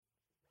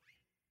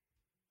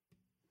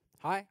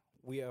Hi,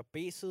 we are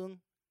B-siden,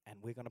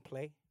 and we're gonna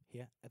play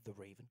here at the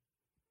Raven.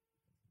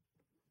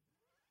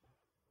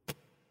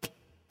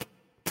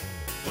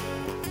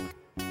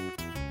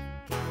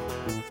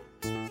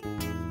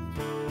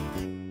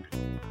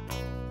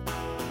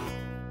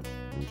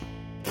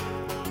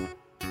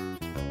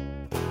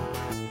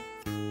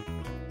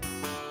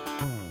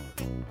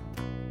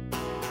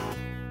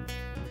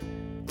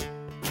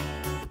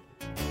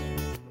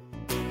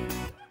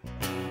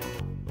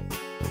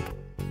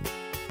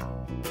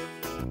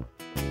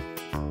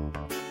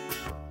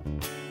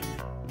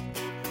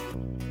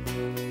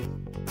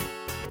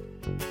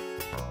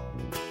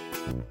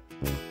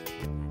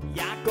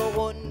 Jeg går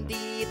rundt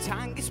i et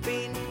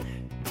tankespind.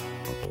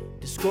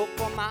 Det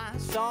skubber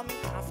mig som en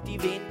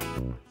kraftig vind.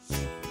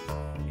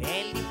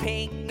 Alle de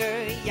penge,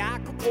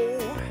 jeg kunne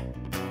bruge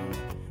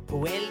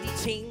på alle de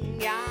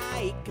ting,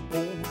 jeg ikke kan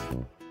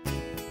bruge.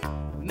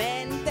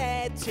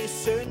 Mandag til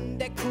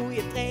søndag kunne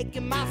jeg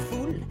drikke mig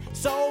fuld.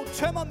 Sov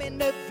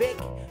tømmermændene væk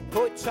på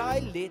et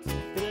toilet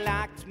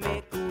belagt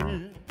med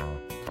guld.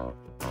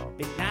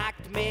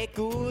 Belagt med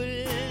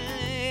guld.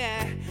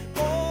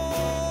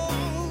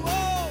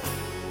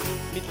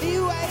 Mit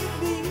liv er ikke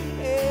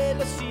lige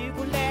eller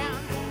cirkulær.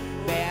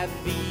 Hvad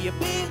vil jeg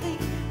blive rig,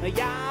 når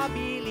jeg er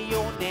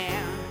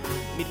millionær?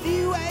 Mit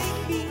liv er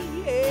ikke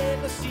lige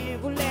eller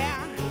cirkulær.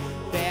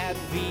 Hvad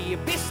vil jeg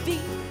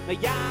bestige, når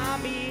jeg er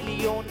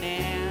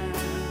millionær?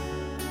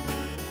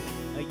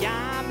 Når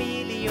jeg er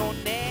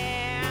millionær.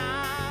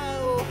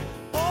 Oh,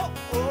 oh,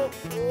 oh,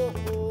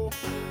 oh, oh.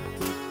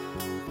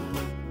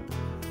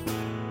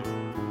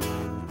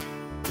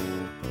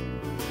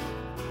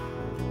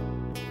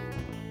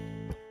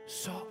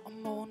 Så om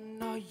morgenen,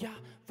 når jeg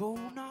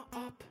vågner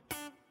op,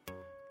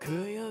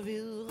 kører jeg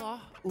videre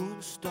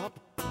uden stop.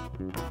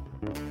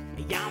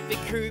 Jeg vil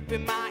købe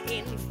mig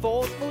en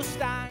Ford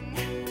Mustang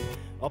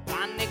og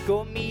brænde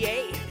gummi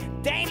af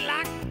dagen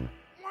lang.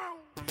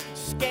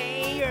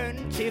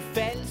 Skagen til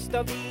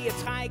Falster vil jeg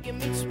trække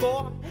mit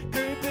spor.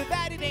 Købe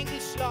hvert et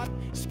enkelt slot,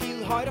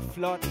 skide højt og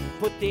flot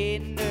på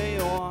denne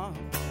jord.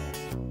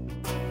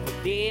 På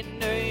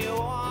denne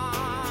jord.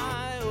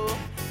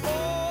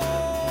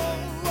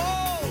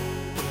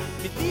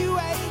 Mit liv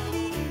er ikke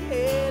lige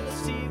eller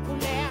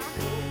cirkulær.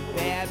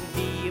 Verden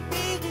vil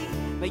blive rig,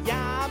 når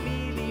jeg er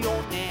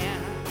millionær.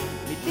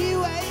 Mit liv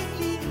er ikke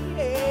lige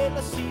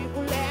eller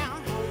cirkulær.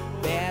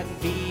 Verden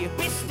vil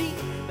bestige,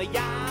 når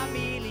jeg er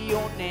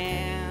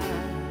millionær.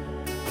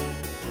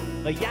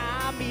 Når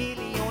jeg er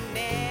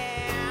millionær.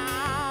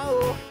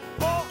 Oh,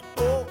 oh,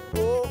 oh,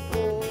 oh,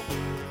 oh.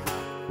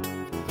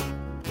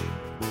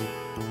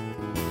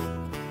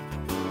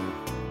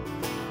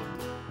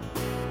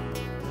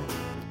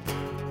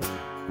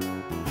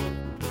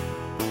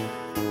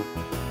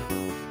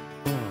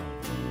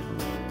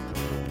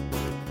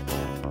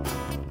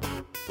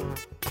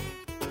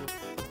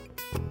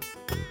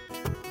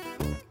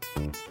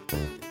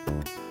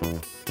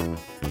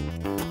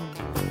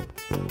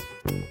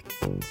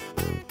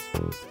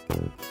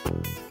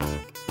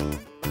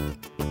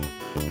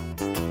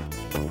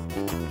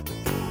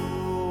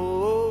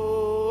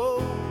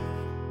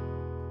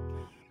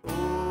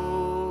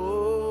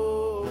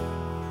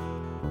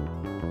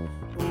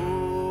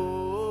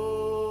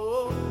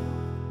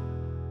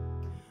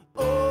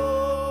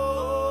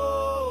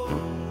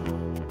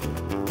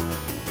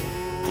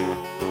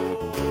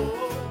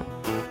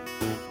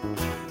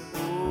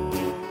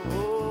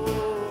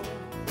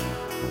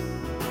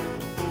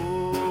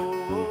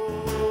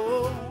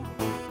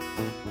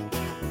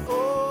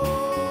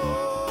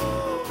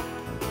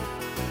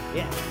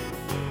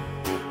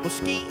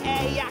 Måske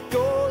er jeg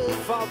gået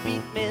for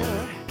vidt med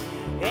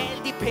alle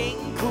de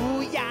penge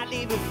kunne jeg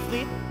leve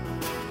frit.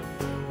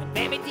 Men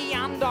hvad med de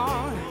andre?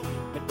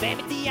 Men hvad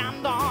med de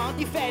andre?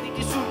 De fattige,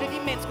 de sultne, de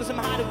mennesker, som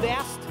har det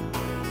værst.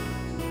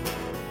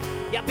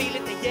 Jeg ville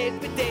da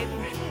hjælpe dem.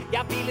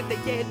 Jeg ville da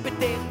hjælpe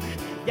dem.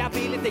 Jeg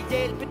ville da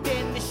hjælpe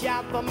dem, hvis jeg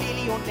var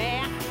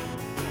millionær.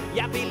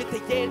 Jeg ville da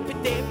hjælpe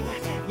dem.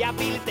 Jeg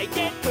ville da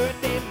hjælpe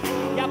dem.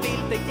 Jeg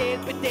ville da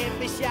hjælpe dem,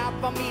 hvis jeg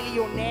var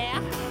millionær.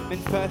 Men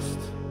først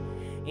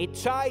et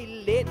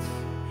toilet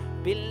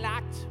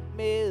belagt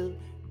med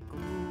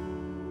guld.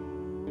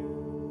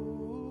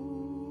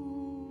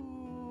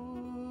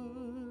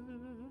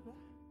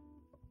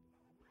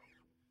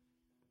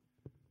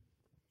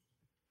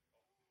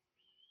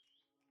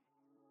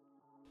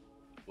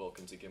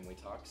 Welcome to Gimli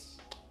Talks.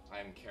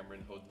 I'm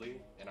Cameron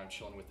Hoadley, and I'm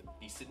chilling with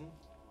B-siden,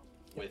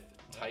 with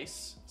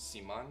Tice,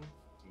 Simon,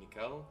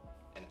 Mikael,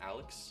 and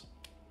Alex.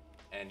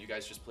 And you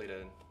guys just played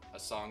a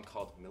song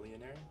called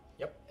Millionaire?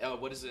 Yep.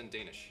 What is it in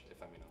Danish,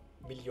 if I may know?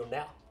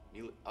 Millionær.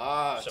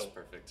 That's So-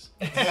 perfect.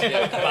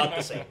 About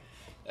the same.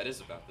 That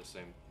is about the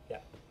same.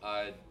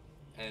 Yeah.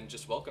 And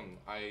just welcome.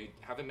 I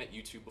haven't met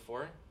you two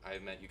before.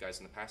 I've met you guys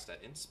in the past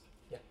at INSP.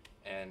 Yeah.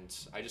 And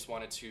I just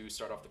wanted to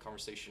start off the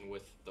conversation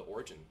with the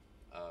origin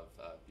of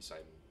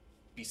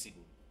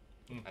B-siden.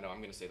 I know I'm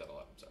going to say that a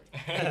lot, I'm sorry.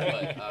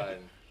 But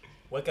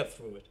We'll get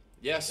through it.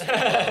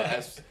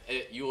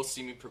 you will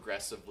see me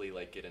progressively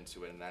like get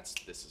into it, and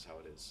this is how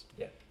it is.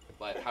 Yeah.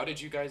 But how did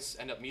you guys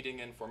end up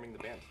meeting and forming the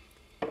band?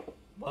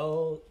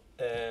 Well,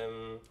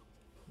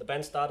 the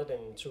band started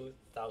in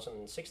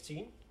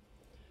 2016,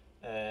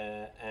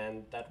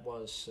 and that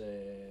was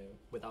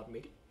without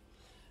Mikkel.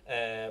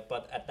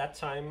 But at that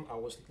time, I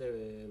was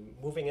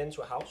moving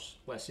into a house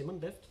where Simon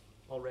lived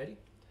already,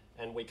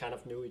 and we kind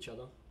of knew each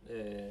other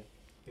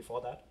before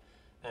that.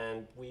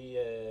 And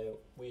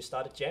we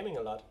started jamming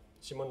a lot.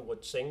 Simon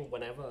would sing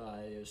whenever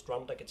I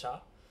strummed a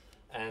guitar,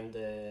 and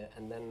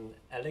then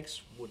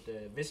Alex would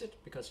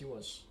visit because he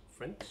was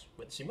friends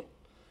with Simon,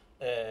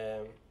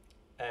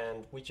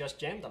 and we just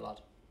jammed a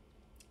lot,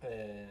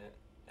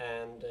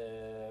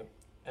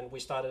 and we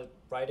started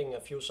writing a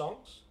few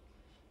songs.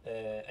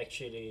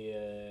 Actually,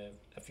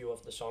 a few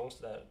of the songs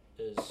that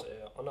is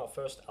on our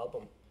first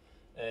album,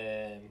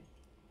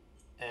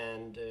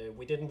 and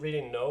we didn't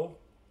really know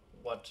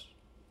what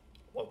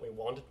we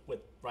wanted with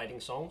writing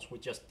songs. We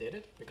just did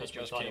it because it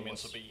just we thought came it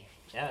was into be.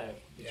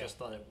 we just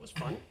thought it was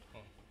fun.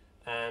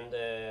 And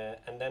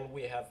then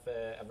we have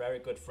a very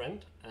good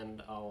friend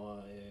and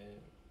our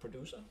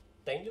producer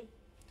Daniel,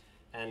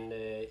 and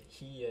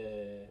he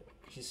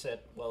said,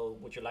 well,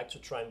 would you like to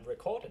try and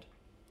record it?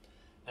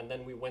 And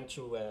then we went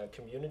to a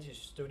community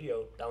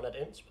studio down at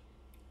Insp,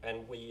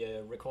 and we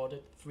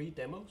recorded 3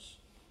 demos,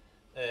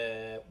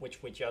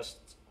 which we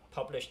just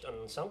published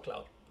on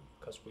SoundCloud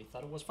because we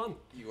thought it was fun.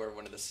 You are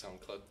one of the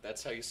SoundCloud.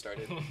 That's how you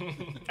started.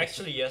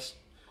 Actually, yes.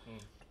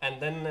 And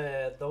then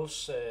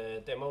those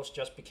demos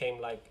just became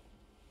like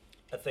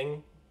a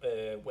thing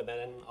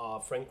within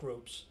our friend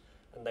groups,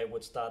 and they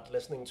would start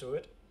listening to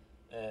it.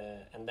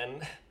 And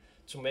then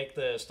to make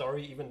the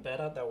story even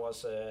better, there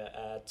was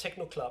a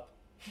techno club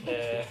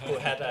who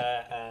had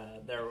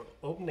their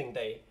opening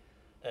day,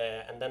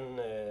 and then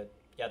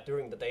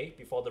during the day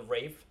before the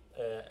rave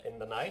in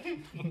the night,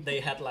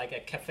 they had like a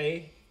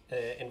cafe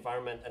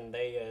environment, and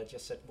they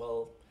just said,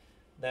 well,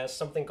 there's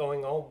something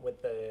going on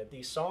with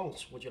these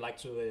songs, would you like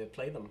to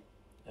play them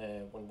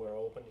when we're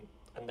opening?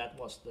 And that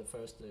was the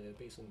first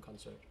Bison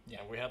concert.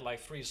 Yeah, we had like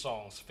 3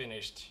 songs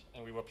finished,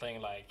 and we were playing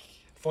like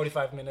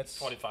 45 minutes.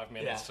 45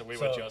 minutes, Yeah. so we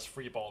were just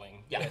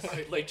freeballing. Yes.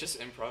 Like just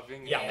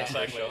improving. Yeah, on the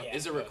exactly. show. Yeah.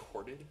 Is it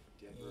recorded?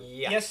 Do you ever-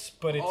 Yeah. Yes,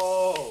 but it's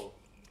Oh.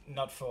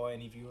 not for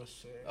any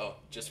viewers. Oh,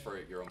 just for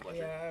your own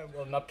pleasure. Yeah,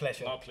 well, not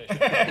pleasure. Not pleasure.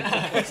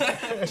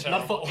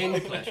 Not for any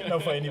pleasure.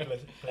 Not for any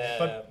pleasure.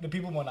 But the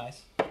people were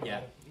nice.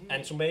 Yeah.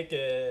 And to make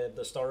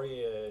the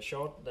story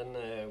short, then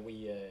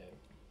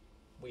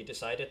we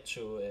decided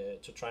to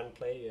try and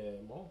play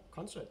more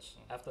concerts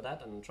after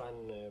that, and try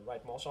and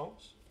write more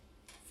songs.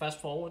 Fast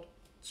forward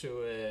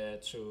to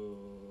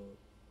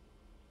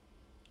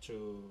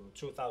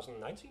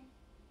 2019,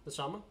 the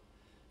summer.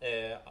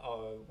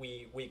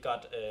 We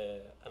got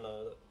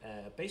another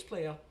bass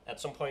player at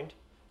some point,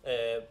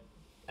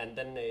 and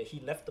then he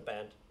left the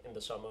band in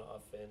the summer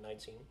of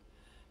 19.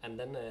 And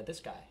then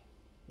this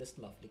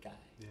lovely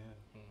guy,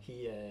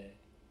 he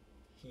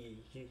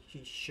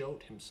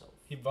showed himself.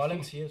 He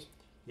volunteered.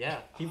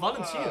 Yeah, he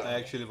volunteered. I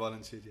actually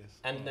volunteered, yes.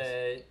 And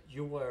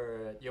you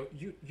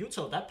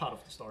told that part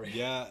of the story.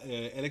 Yeah,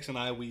 Alex and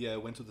I, we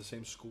went to the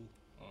same school,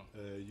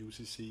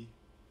 UCC,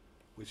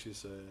 which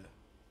is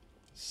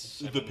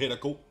the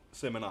Pædagog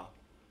seminar.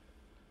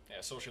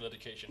 Yeah, social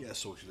education. Yeah,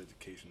 social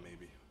education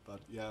maybe. But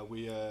yeah,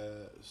 we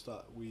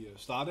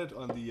started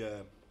on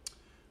the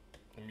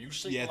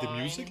music the line.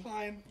 music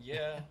line.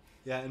 Yeah.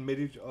 Yeah, and met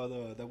each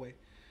other that way.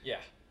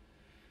 Yeah.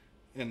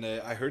 And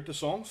I heard the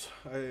songs.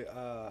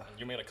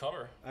 You made a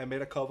cover. I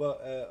made a cover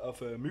of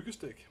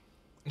Myggestik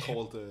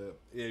called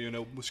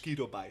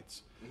Mosquito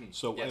Bites. Mhm.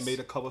 So Yes. I made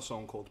a cover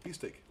song called Bee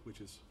Stick,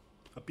 which is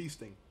a bee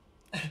sting.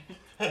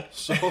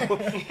 So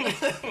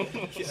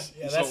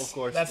Yeah, So, of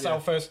course, that's yeah.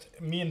 our first,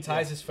 me and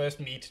Thijs' first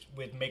meet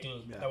with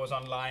Mikkel. Yeah. That was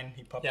online.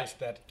 He published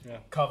that yeah.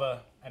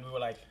 cover, and we were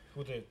like,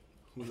 who the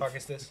Who the fuck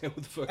is this? Who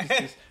the fuck is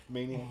this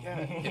maniac?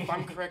 Yeah. If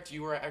I'm correct,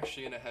 you were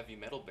actually in a heavy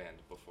metal band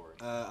before.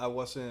 I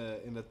was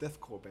in a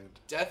deathcore band.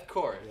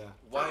 Deathcore. Yeah.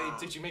 Why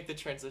did you make the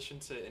transition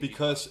to indie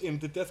Because in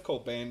the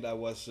deathcore band, I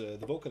was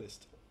the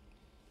vocalist.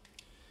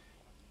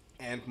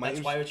 And my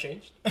That's why you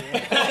changed.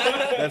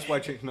 that's why I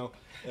changed. No,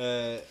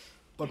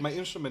 but my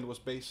instrument was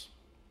bass.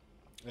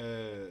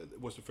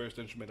 It was the first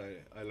instrument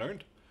I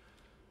learned.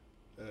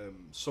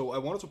 So I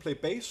wanted to play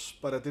bass,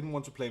 but I didn't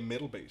want to play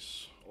metal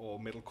bass or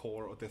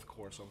metalcore or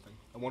deathcore or something.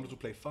 I wanted to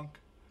play funk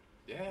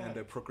Yeah.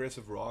 and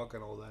progressive rock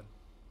and all that.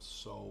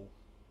 So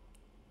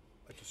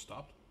I just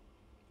stopped.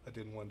 I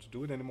didn't want to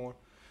do it anymore.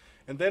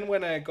 And then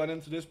when I got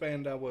into this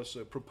band, I was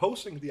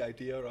proposing the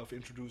idea of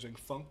introducing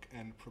funk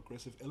and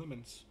progressive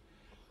elements.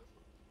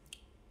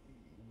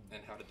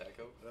 And how did that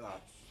go?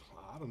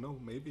 I don't know,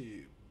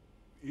 maybe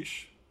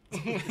ish.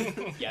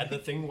 Yeah, the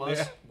thing was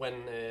Yeah.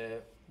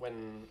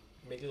 when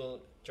Mikkel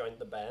joined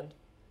the band,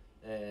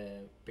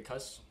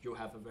 because you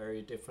have a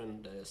very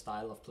different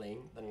style of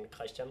playing than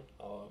Christian,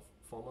 our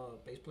former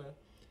bass player.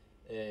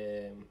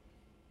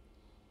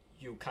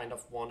 You kind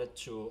of wanted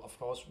to, of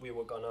course, we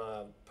were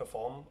gonna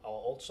perform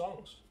our old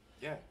songs,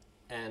 Yeah.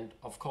 and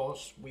of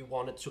course we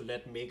wanted to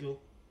let Mikkel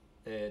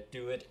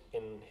do it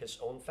in his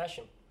own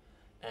fashion,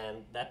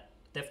 and that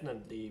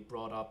definitely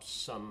brought up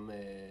some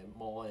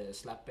more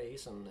slap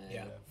bass and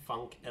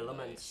funk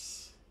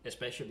elements,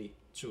 especially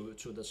to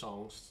the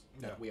songs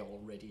that we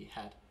already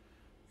had.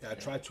 Yeah, I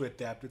tried to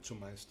adapt it to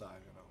my style,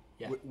 you know,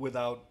 Yeah.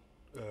 without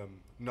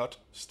not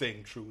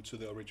staying true to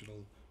the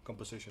original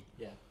composition.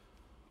 Yeah,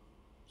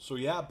 So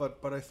yeah,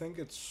 but I think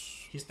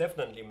it's he's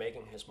definitely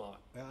making his mark.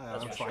 yeah,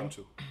 That's I'm for trying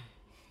to,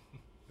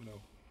 you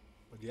know,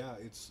 but yeah,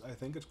 I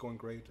think it's going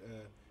great.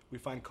 We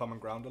find common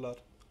ground a lot,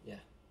 Yeah,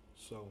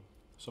 so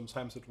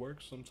sometimes it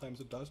works, sometimes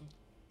it doesn't.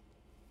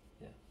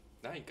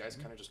 Now you guys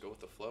kind of just go with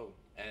the flow.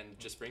 And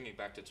just bringing it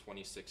back to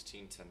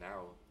 2016 to now,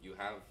 you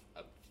have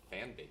a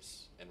fan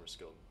base in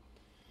Roskilde.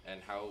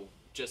 And how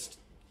just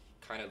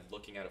kind of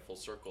looking at it full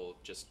circle,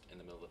 just in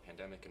the middle of the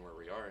pandemic and where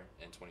we are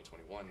in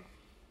 2021,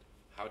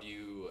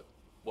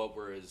 what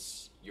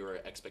was your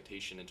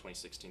expectation in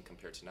 2016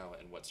 compared to now,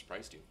 and what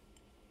surprised you?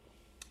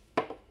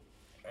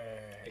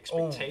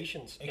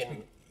 expectations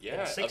in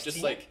Yeah, of 16?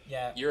 just like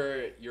Yeah.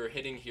 you're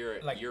hitting here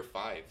at Like- year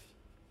 5.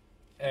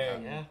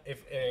 Yeah. If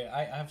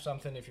I have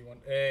something, if you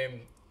want,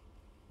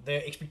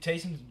 the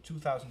expectations in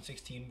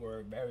 2016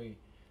 were very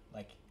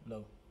like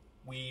low.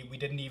 We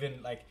didn't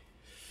even like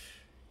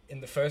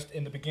in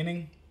the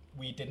beginning.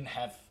 We didn't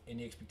have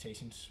any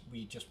expectations.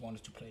 We just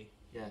wanted to play.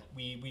 Yeah,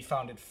 We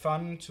found it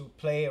fun to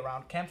play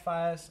around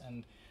campfires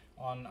and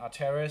on our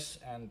terrace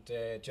and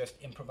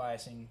just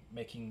improvising,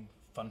 making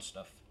fun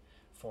stuff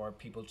for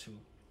people to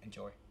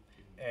enjoy.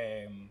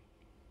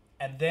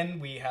 And then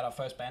we had our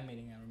first band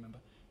meeting, I remember,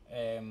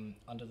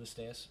 under the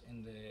stairs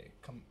in the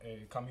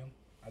commune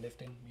I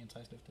lived in, me and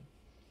Thijs lived in.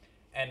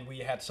 And we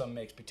had some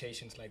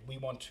expectations, like we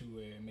want to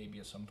maybe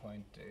at some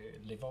point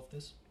live off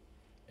this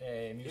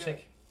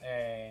music.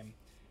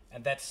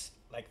 And that's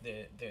like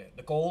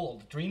the goal or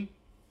the dream.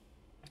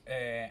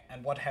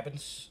 And what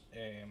happens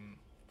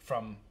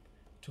from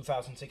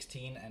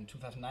 2016 and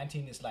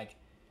 2019 is like,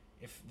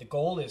 if the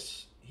goal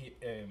is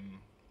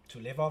to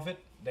live off it,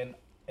 then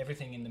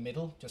everything in the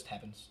middle just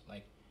happens.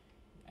 Like,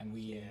 and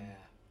we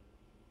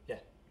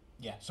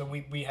so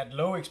we had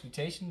low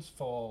expectations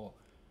for,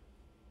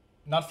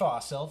 not for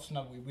ourselves.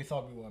 No, we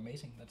thought we were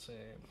amazing. That's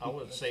I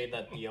would say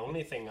that the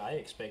only thing I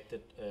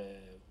expected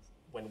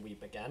when we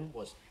began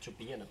was to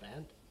be in a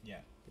band, yeah.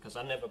 because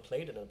I never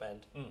played in a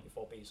band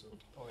before Basin.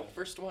 Oh, yeah.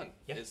 First one.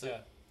 Yeah. Is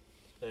it?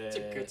 Yeah. It's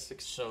a good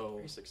success. So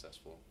Very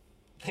successful.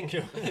 thank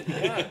you.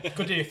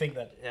 Good that you think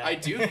that. Yeah. I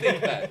do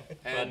think that.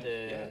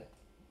 And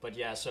But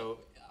yeah, so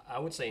I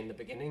would say in the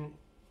beginning,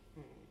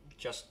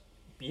 just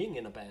being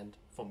in a band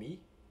for me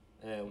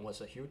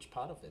was a huge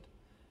part of it,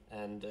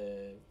 and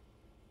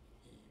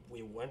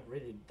we weren't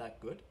really that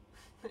good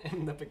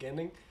in the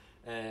beginning.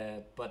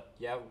 But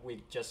yeah,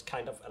 we just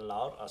kind of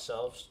allowed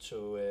ourselves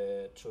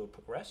to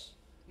progress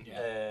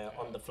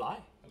on the fly.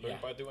 Learn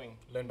by doing.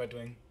 Learn by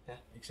doing. Yeah.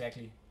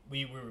 Exactly.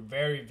 We were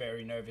very,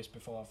 very nervous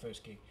before our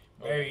first gig.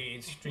 Very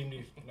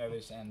extremely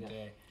nervous, and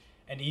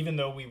and even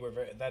though we were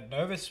that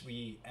nervous,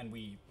 we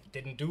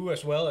didn't do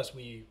as well as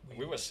we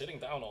We were sitting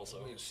down also.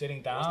 we were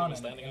sitting wasn't down even and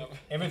standing up.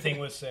 everything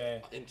was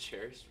in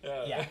chairs.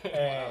 yeah.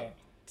 Wow.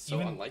 So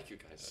even- unlike you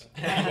guys.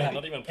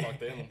 Not even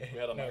plugged in. We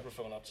had a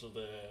microphone up to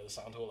the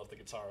sound hole of the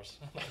guitars.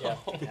 yeah.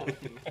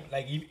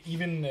 Like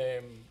even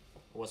It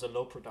was a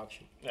low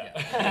production.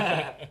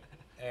 Yeah.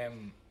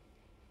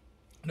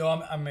 no,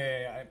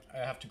 I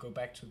have to go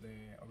back to the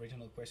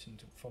original question.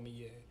 For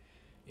me,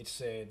 it's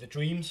the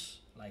dreams.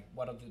 Like,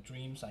 what are the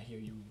dreams? I hear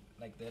you.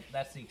 Like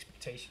that's the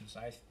expectations.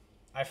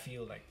 I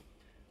feel like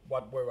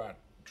what were our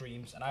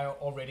dreams, and I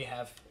already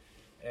have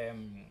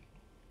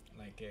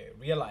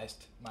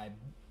realized my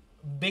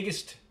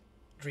biggest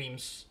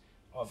dreams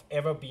of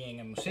ever being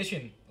a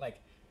musician. Like,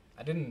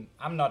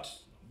 I'm not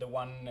the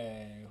one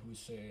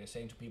who's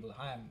saying to people,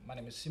 "Hi, my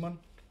name is Simon.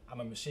 I'm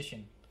a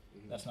musician."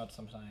 That's not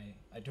something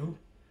I do.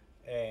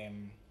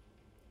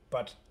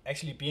 But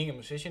actually being a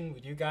musician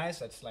with you guys,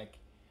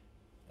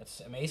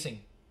 that's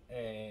amazing.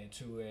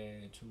 To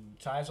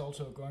Thijs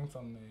also going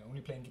from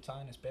only playing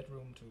guitar in his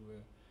bedroom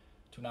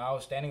to now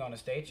standing on a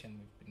stage, and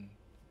we've been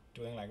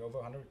doing like over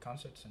 100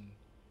 concerts, and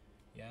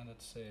yeah,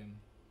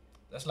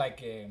 that's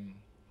like I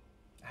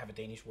have a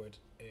Danish word.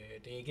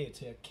 Det er ikke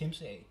til at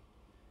kimse af.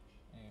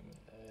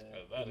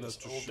 That Not is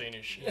to old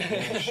Danish.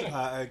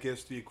 I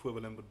guess the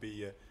equivalent would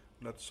be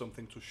not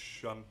something to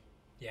shun.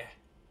 Yeah,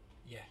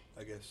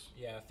 I guess.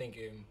 yeah. I think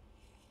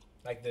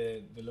like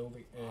the low.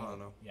 I don't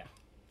know. Yeah,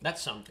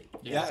 That's something.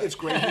 Yeah, it's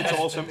great. It's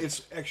awesome.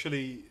 It's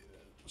actually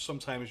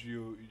sometimes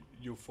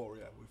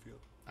euphoria we feel.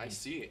 I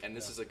see, and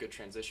this is a good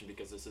transition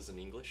because this is in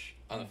English,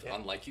 Yeah.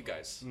 unlike you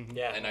guys.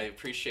 Yeah. And I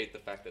appreciate the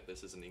fact that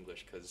this is in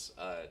English because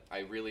I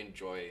really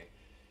enjoy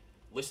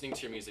listening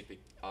to your music.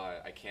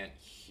 I can't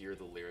hear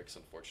the lyrics,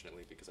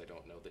 unfortunately, because I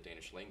don't know the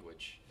Danish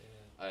language.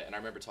 And I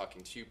remember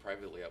talking to you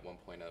privately at one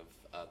point of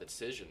the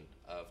decision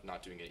of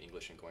not doing it in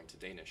English and going to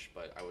Danish.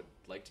 But I would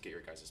like to get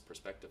your guys'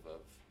 perspective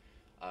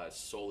of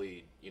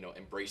solely,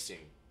 embracing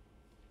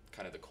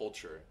kind of the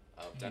culture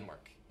of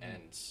Denmark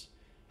and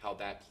how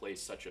that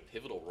plays such a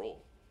pivotal role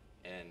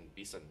in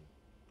Bison.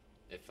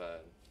 If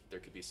there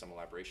could be some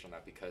elaboration on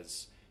that,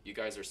 because you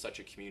guys are such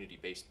a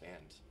community-based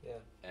band, Yeah.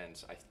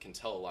 and I can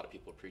tell a lot of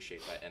people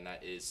appreciate that, and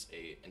that is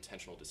a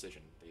intentional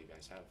decision that you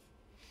guys have.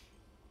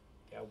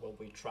 Yeah, well,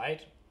 we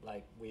tried.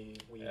 Like we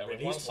Yeah, with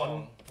released one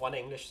song. one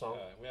English song.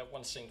 We have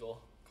one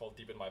single called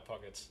 "Deep in My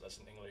Pockets" that's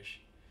in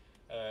English,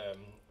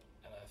 and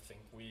I think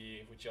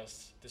we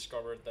just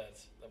discovered that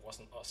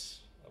wasn't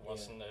us. It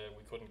wasn't.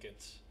 We couldn't get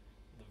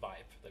the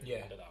vibe that we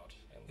wanted out.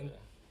 And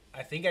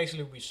I think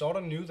actually we sort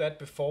of knew that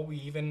before we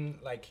even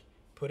like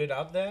put it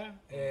out there.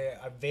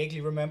 I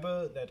vaguely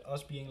remember that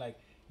us being like,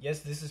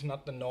 yes, this is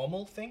not the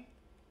normal thing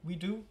we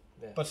do,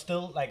 but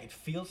still like it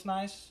feels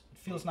nice. It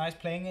feels nice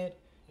playing it.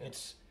 Yeah.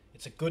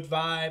 It's a good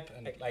vibe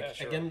and like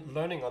sure. Again,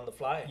 learning on the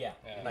fly. Yeah.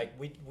 Like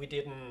we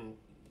didn't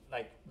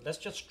like, let's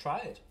just try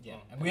it. Yeah.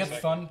 And we had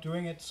fun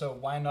doing it, so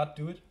why not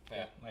do it?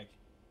 Yeah. Like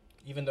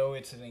even though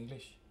it's in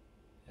English.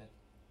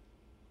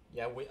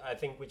 Yeah, I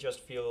think we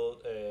just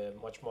feel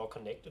much more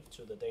connected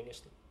to the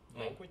Danish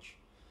language,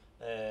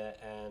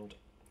 and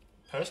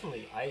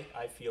personally,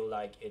 I feel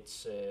like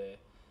it's.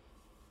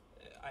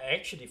 I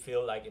actually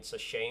feel like it's a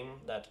shame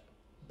that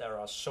there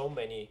are so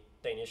many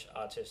Danish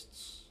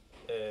artists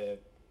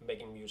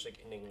making music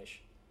in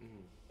English,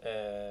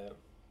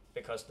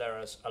 because there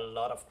is a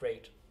lot of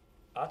great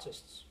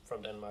artists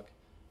from Denmark,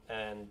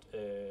 and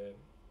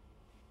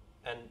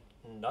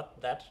not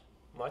that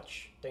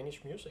much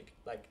Danish music,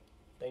 like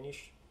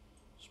Danish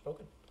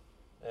spoken.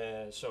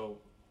 So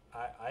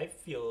I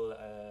feel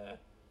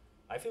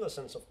a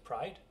sense of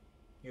pride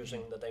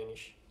using the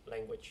Danish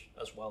language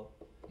as well,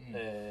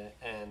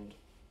 and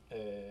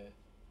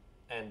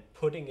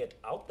putting it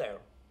out there,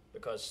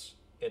 because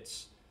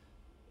it's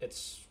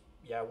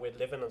we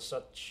live in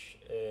such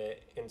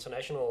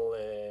international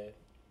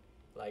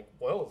like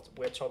world.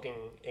 We're talking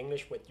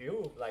English with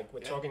you, like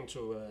we're talking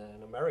to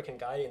an American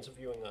guy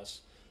interviewing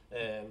us,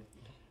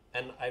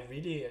 and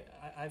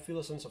I feel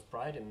a sense of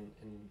pride in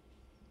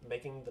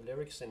making the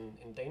lyrics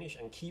in Danish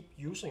and keep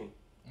using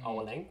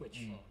our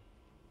language,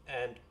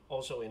 and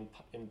also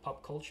in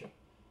pop culture.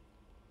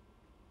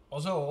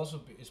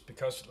 Also, it's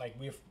because like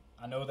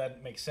I know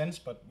that makes sense,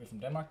 but we're from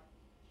Denmark,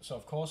 so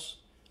of course,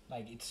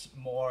 like it's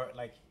more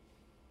like,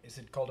 is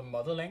it called a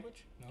mother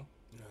language? No.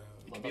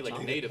 It could be like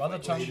a native mother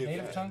tongue, language.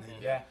 native tongue.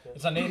 Yeah,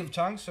 it's a native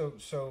tongue.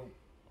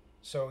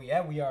 So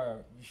yeah, we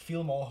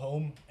feel more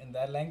home in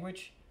that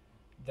language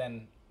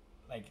than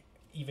like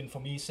even for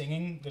me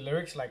singing the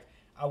lyrics. Like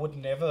I would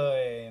never.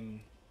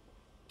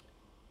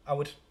 I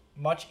would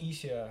much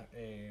easier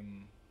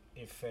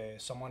if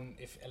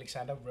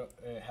Alexander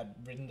had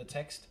written the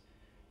text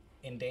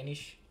in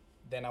Danish,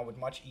 then I would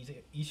much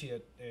easier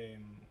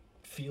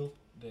feel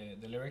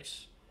the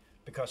lyrics,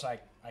 because I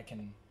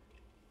can.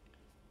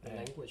 The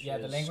language.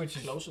 The language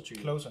is closer to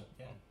you. Closer.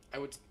 Yeah. I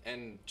would,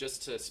 and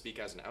just to speak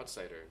as an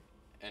outsider,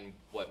 and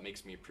what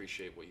makes me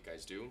appreciate what you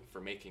guys do for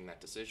making that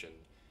decision,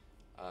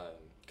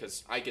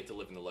 because I get to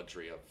live in the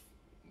luxury of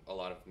a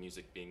lot of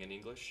music being in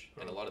English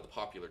and a lot of the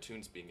popular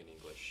tunes being in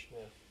English. Yeah.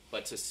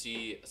 But to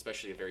see,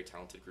 especially a very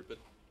talented group of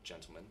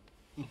gentlemen,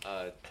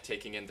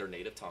 taking in their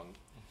native tongue,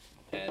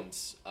 and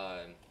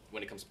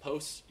when it comes to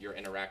posts, your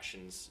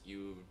interactions,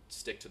 you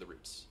stick to the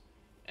roots,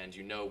 and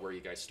you know where you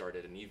guys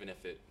started, and even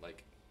if it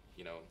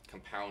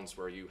compounds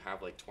where you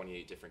have like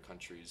 28 different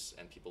countries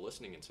and people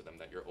listening into them,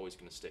 that you're always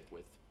going to stick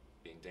with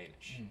being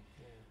Danish.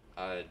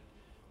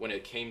 When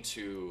it came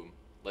to,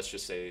 let's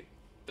just say,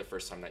 the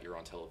first time that you're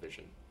on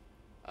television,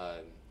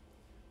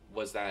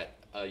 was that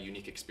a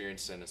unique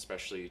experience, and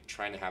especially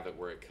trying to have it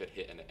where it could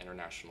hit an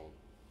international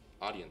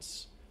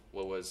audience?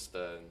 What was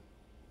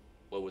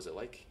it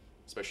like,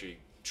 especially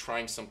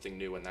trying something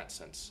new in that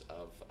sense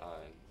of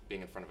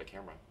being in front of a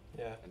camera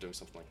and doing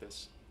something like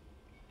this?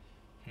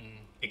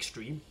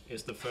 Extreme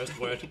is the first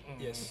word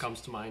that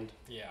comes to mind.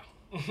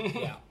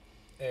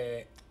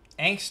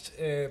 Angst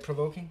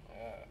provoking.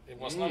 It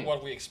was not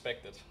what we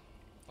expected,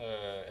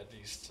 at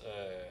least.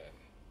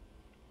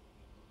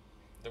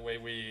 The way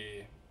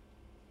we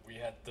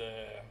had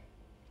I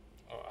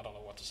don't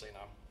know what to say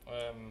now.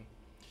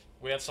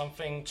 We had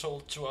something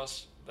told to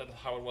us that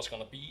how it was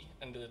gonna be,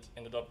 and it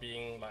ended up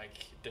being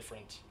like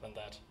different than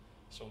that.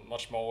 So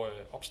much more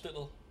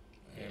opstillet.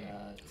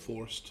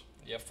 Forced.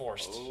 Yeah,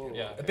 forced. Oh,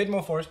 yeah, a bit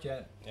more forced.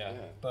 Yeah.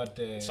 But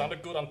it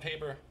sounded good on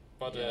paper,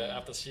 but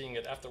after seeing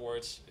it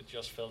afterwards, it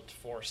just felt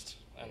forced,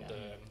 and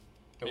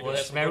it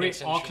was very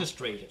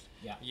orchestrated.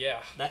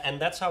 Yeah.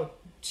 And that's how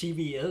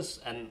TV is,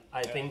 and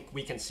I think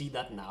we can see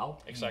that now.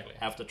 Exactly.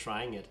 After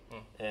trying it,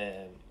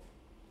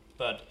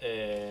 but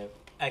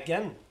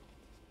again,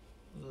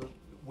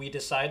 we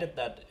decided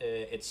that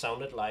it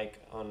sounded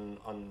like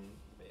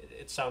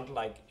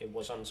it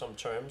was on some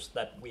terms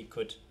that we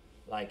could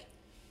like.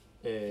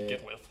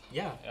 Get with.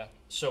 Yeah.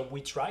 So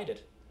we tried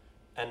it,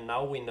 and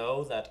now we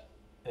know that.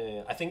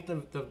 I think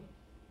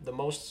the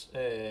most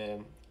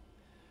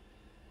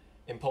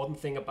important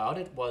thing about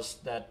it was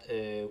that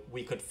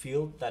we could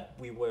feel that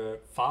we were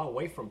far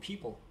away from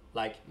people.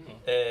 Like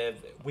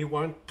we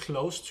weren't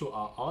close to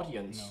our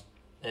audience,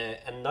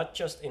 and not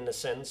just in the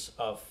sense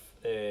of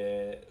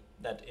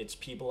that it's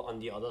people on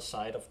the other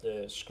side of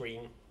the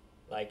screen,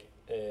 like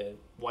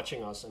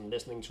watching us and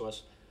listening to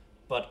us.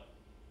 But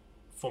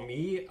for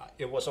me,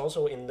 it was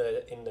also in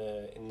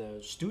the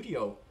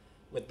studio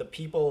with the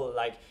people,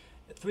 like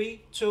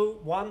 3, 2,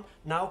 1,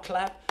 now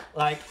clap.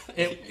 Like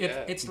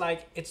it's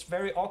like it's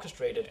very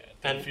orchestrated. It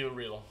didn't feel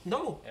real.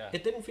 No, Yeah.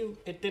 it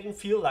didn't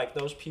feel like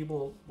those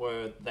people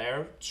were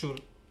there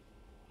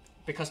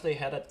because they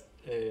had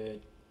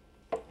an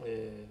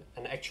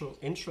actual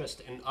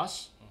interest in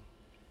us.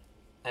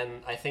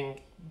 And I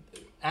think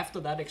after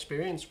that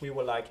experience, we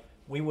were like,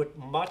 we would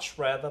much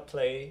rather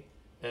play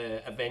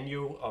a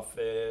venue of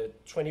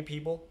 20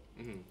 people.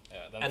 Mm-hmm. Yeah,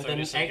 then And 30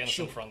 then seconds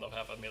actual- in front of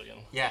 500,000.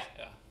 Yeah.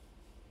 Yeah.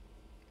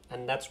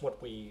 And that's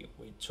what we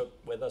took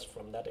with us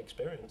from that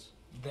experience.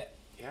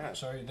 Yeah.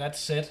 Sorry, that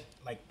said,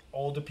 like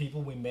all the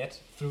people we met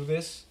through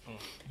this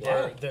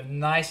Yeah. were the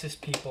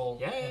nicest people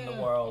Yeah, in the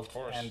yeah, world, of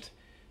course. and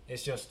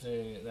it's just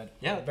that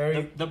Yeah,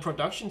 very the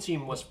production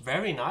team was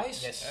very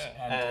nice. yes,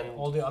 Yeah. and, And-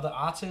 all the other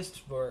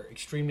artists were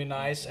extremely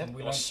nice, and It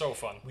we was learned, so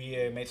fun.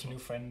 we made some new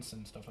friends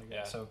and stuff like Yeah.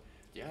 that. So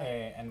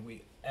Yeah. and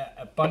we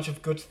a bunch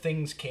of good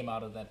things came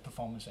out of that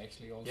performance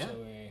actually.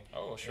 Also,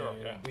 Oh, sure,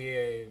 yeah.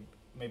 we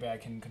maybe I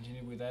can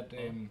continue with that.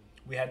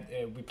 We had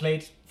we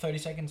played 30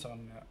 seconds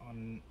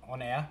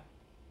on air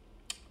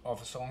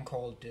of a song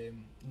called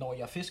Når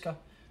jeg fisker,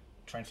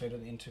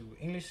 translated into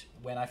English,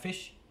 When I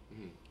Fish.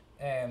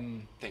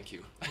 Thank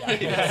you.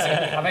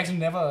 Yeah, I've actually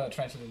never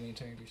translated it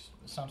into English.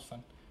 It sounds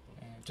fun.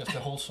 Just the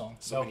whole song.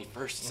 So many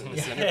firsts in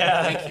this Yeah. interview.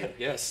 Yeah. Thank you.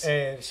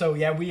 Yes. So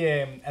yeah, we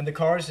and the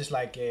chorus is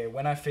like,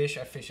 when I fish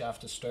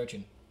after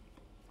sturgeon.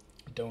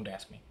 Don't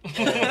ask me.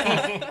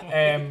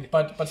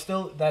 But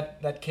still,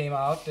 that came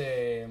out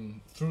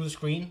through the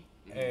screen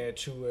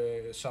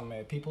to some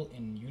people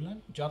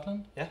in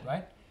Jutland, Yeah.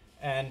 right?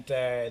 And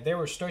they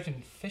were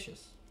sturgeon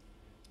fishers.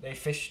 They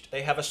fished.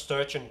 They have a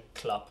sturgeon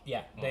club.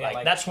 Yeah, they Like,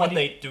 are that's 20 what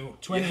they do.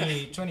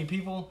 20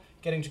 people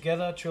getting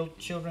together,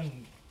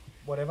 children,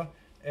 whatever,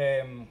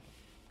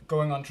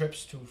 going on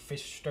trips to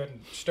fish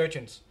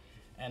sturgeons.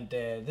 And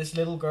this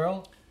little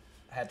girl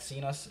had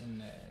seen us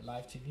in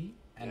live TV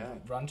and Yeah.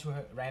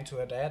 ran to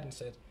her dad and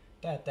said,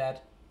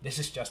 Dad, this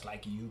is just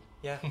like you.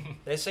 Yeah,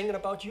 they're singing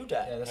about you,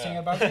 Dad. Yeah, they're singing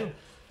about you.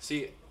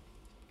 See,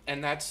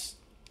 and that's,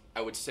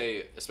 I would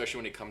say, especially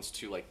when it comes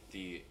to like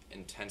the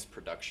intense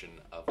production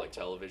of like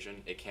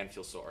television, it can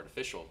feel so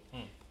artificial.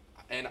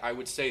 And I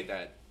would say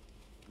that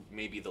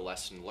maybe the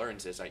lesson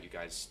learned is that you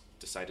guys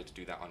decided to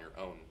do that on your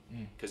own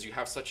because you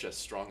have such a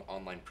strong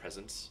online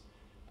presence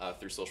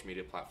through social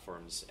media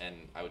platforms,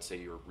 and I would say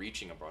you're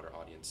reaching a broader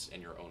audience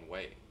in your own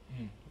way.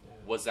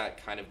 Was that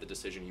kind of the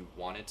decision you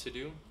wanted to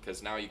do?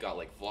 Because now you got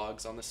like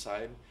vlogs on the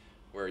side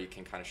where you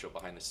can kind of show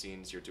behind the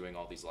scenes. You're doing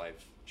all these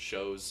live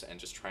shows and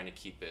just trying to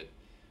keep it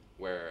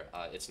where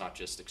it's not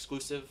just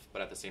exclusive,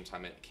 but at the same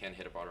time it can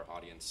hit a broader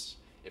audience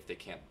if they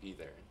can't be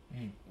there.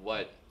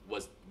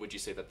 Would you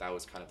say that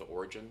was kind of the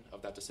origin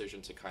of that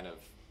decision to kind of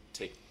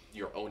take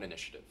your own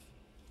initiative?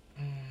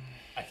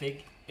 I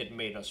think it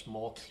made us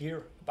more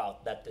clear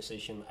about that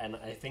decision, and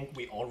I think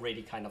we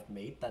already kind of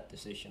made that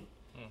decision.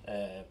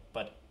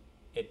 But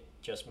it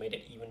just made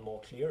it even more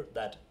clear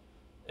that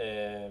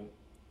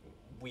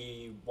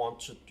we want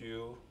to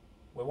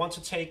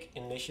take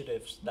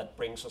initiatives that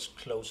brings us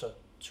closer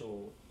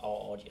to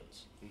our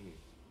audience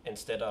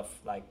instead of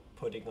like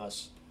putting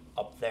us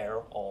up there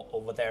or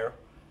over there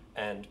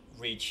and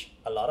reach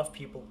a lot of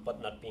people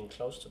but not being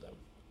close to them.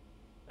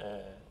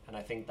 And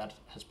I think that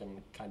has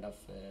been kind of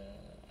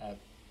a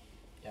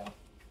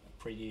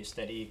pretty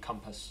steady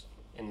compass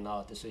in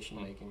our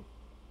decision making,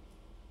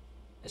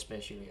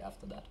 especially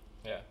after that.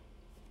 Yeah.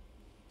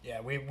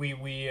 Yeah, we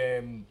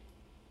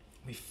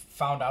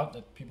found out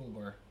that people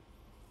were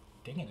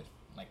digging it.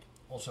 Like,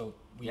 also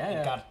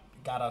it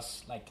got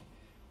us like,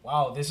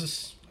 wow, this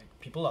is like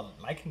people are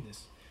liking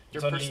this.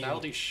 Your Suddenly-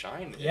 personality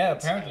shined. Yeah, I have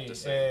apparently, to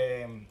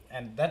say.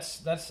 and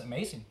that's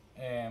amazing.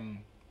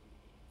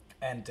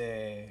 And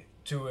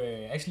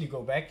to actually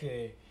go back,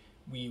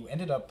 we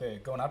ended up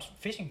going out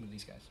fishing with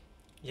these guys.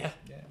 Yeah,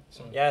 Yeah,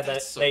 so yeah.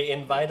 That's so They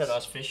invited nice.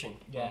 us fishing.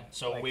 yeah.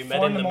 So like we 4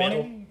 met in the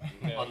middle morning.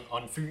 Yeah.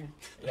 on Fyn,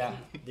 Yeah,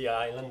 the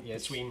island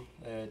Yes. between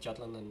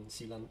Jutland and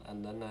Sealand,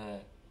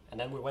 and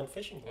then we went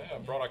fishing. Yeah,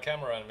 brought a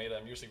camera and made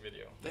a music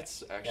video.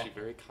 That's actually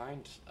very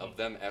kind of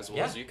them as well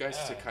Yeah. as you guys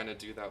to Yeah. kind of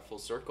do that full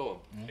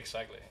circle.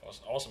 Exactly. It was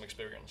an awesome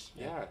experience.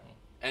 Yeah.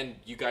 And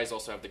you guys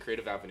also have the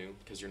creative avenue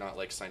because you're not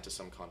like signed to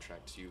some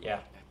contract. You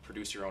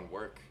produce your own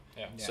work.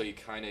 Yeah. So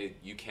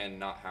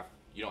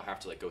you don't have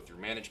to like go through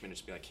management and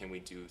just be like, can we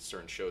do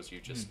certain shows? You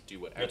just do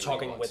whatever. You're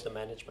talking you want. with the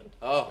management.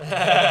 Oh,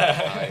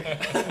 hi.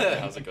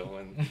 How's it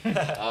going?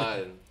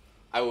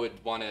 I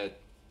would want to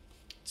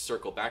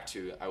circle back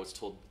to. I was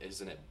told,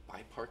 isn't it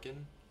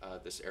Biparken?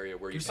 This area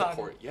where you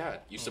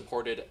Byparken.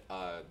 supported.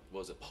 What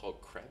was it, Paul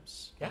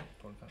Krebs? Yeah.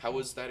 How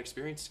was that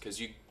experience?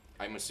 Because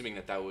I'm assuming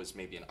that was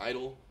maybe an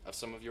idol of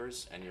some of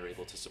yours, and you're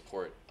able to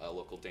support a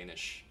local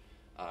Danish,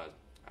 I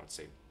would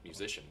say,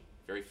 musician,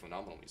 very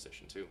phenomenal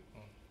musician too.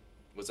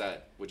 Was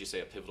that, would you say,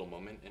 a pivotal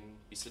moment in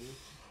Sydney?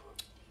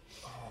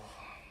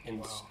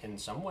 In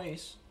some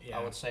ways, Yeah.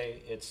 I would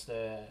say it's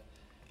the.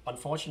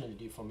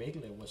 unfortunately for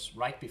Mikkel, it was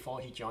right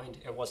before he joined.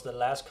 It was the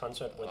last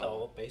concert with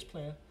our bass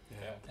player.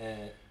 Yeah.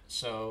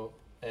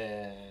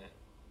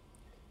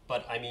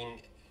 But I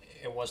mean,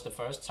 it was the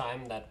first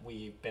time that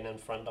we've been in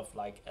front of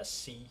like a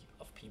sea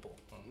of people.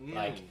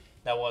 Like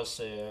there was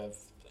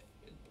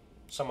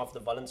some of the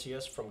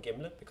volunteers from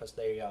Gimle, because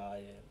they are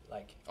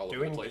like All over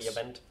doing the place.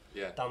 event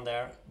Yeah. down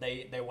there.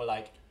 They were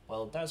like,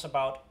 well, there's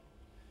about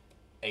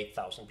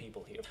 8,000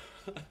 people here.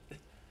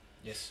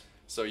 Yes.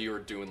 So you were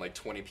doing like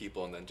 20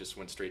 people and then just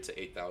went straight to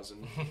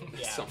 8,000,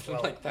 Yeah, something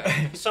well, like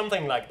that.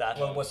 Something like that.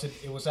 Well,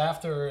 it was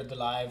after the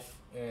live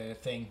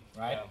thing,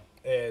 right?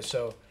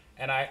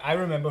 And I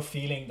remember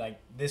feeling like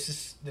this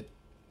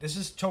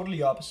is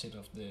totally opposite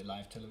of the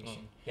live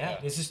television. Yeah.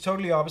 This is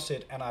totally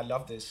opposite, and I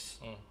love this.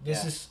 Yeah.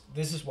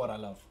 This is what I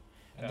love,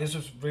 and Yeah.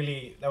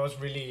 that was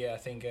really I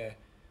think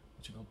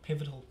what you call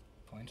pivotal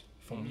point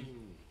for me,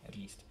 at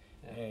least.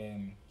 Yeah.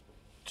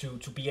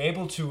 To be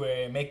able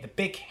to make the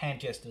big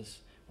hand gestures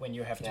when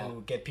you have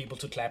to get people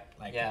to clap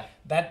like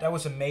that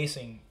was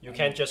amazing. You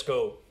can't just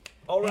go,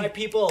 all right,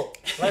 people,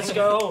 let's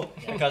go,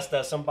 because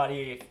there's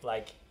somebody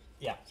like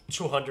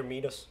 200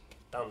 meters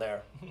down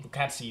there. Who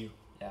can't see you.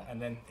 Yeah.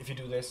 And then if you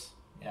do this,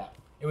 Yeah.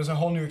 it was a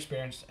whole new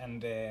experience.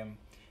 And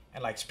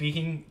like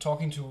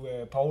talking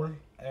to Paul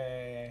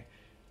Yeah,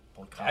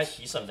 Kratz,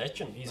 he's a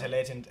legend. he's a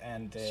legend,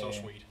 and So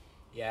sweet.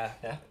 Yeah,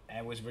 Yeah. and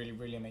it was really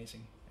really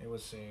amazing. It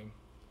was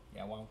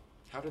wow.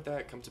 How did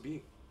that come to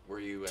be? Where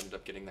you ended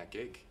up getting that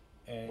gig?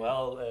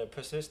 Well,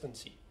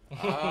 persistency,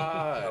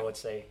 Ah, I would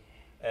say.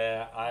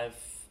 I've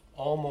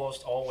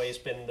almost always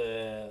been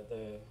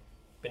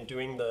been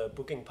doing the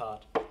booking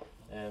part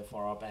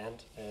for our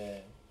band,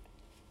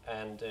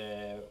 and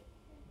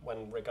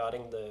when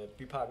regarding the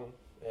Byparken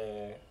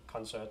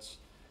concerts,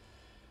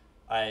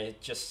 I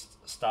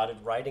just started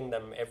writing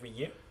them every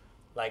year.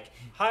 Like,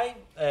 hi,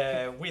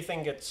 we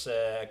think it's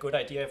a good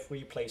idea if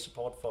we play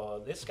support for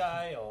this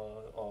guy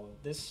or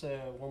this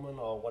woman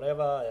or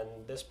whatever,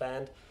 and this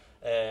band.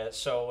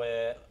 So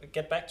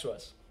get back to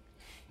us.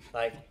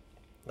 Like,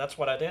 that's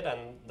what I did,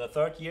 and the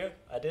third year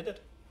I did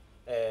it.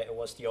 It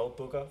was the old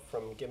booker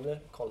from Gimle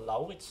called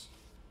Laurits.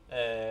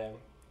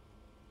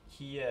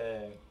 He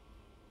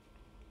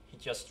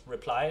just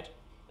replied,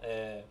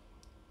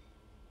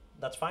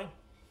 "That's fine."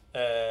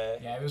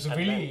 It was a and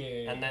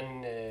really then, and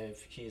then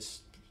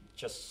he's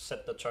just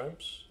set the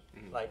terms,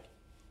 like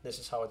this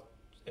is how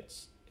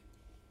it's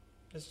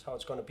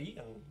gonna be,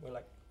 and we're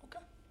like, okay.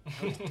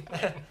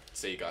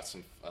 so you got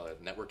some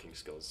networking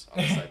skills on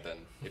the side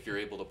then. If you're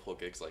able to pull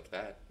gigs like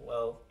that.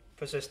 Well,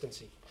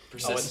 persistency.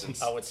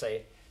 Persistence. I would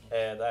say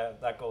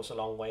that goes a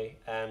long way,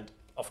 and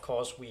of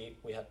course we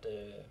had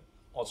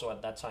also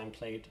at that time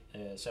played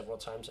several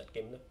times at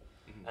Gimle,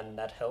 and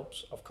that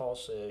helps, of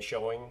course,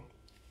 showing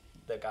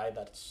the guy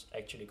that's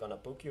actually gonna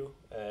book you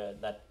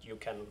that you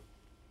can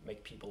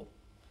make people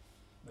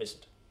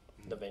visit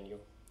the venue,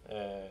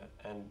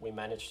 and we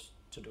managed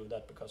to do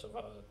that because of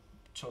our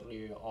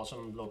totally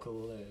awesome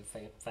local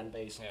fan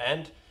base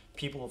and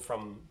people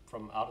from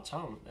out of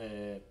town,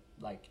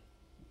 like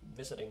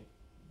visiting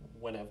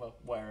wherever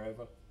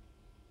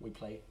we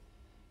play.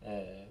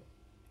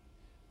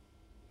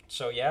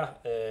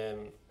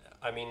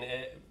 I mean,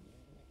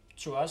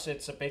 to us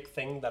it's a big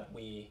thing that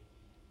we're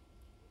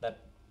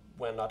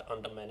not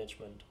under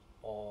management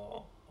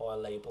or a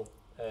label,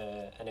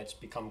 and it's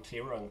become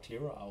clearer and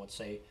clearer, I would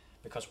say,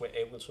 because we're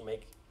able to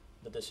make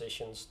the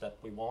decisions that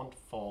we want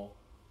for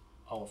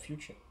our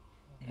future,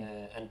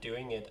 and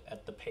doing it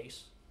at the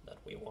pace that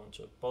we want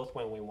to, both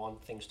when we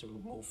want things to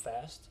move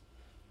fast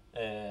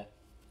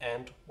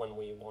and when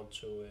we want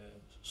to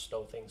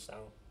slow things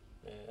down.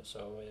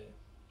 So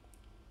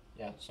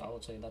I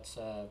would say that's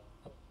a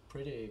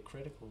pretty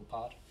critical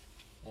part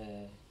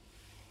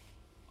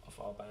of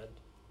our band,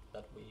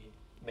 that we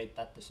made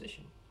that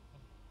decision.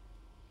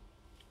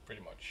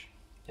 Pretty much.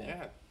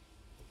 Yeah.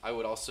 I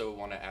would also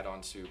want to add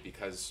on to,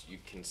 because you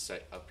can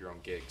set up your own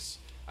gigs.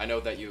 I know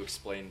that you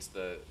explained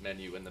the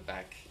menu in the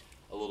back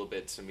a little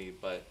bit to me,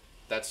 but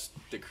that's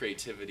the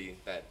creativity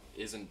that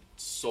isn't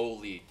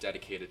solely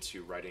dedicated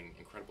to writing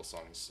incredible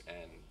songs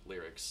and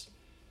lyrics.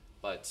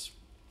 But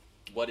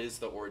what is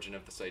the origin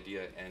of this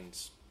idea, and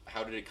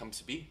how did it come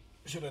to be?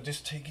 Should I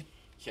just take it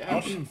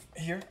Yeah.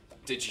 here?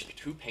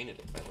 Who painted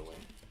it, by the way?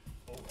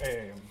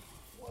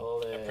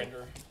 Well, A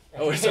printer.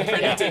 Oh, it's a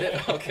printer did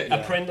it? Okay.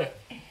 a printer.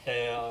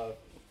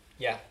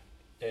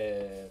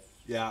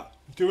 Yeah,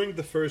 during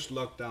the first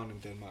lockdown in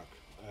Denmark,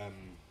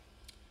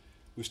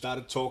 we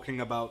started talking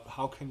about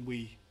how can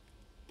we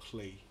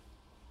play.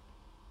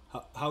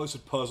 How is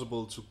it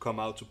possible to come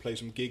out to play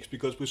some gigs?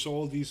 Because we saw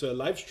all these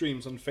live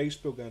streams on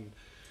Facebook and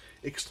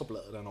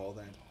Ekstrabladet and all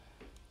that.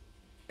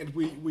 And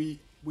we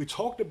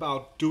talked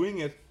about doing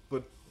it,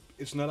 but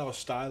it's not our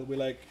style. We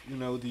like, the...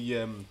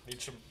 Need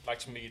to like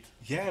to meet.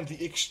 Yeah, and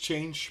the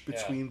exchange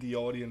between the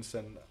audience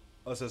and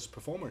us as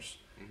performers.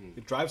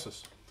 It drives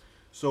us.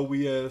 So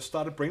we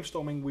started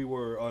brainstorming. We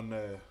were on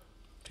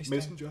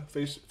Messenger,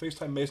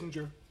 FaceTime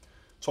Messenger,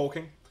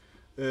 talking.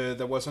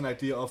 There was an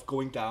idea of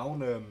going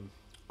down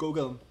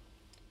Gågaden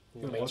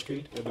The main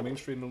street. Yeah, the main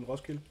street in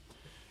Roskilde,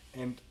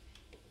 and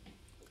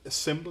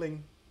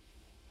assembling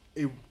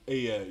a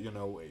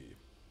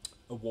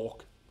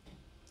walk,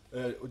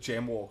 a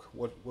jam walk.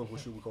 What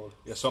should we call it?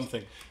 Yeah,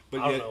 something. But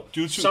I don't yeah, know.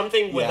 due to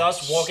Something with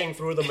us walking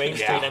through the main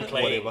street and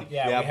playing. whatever.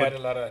 Yeah, we had a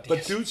lot of ideas.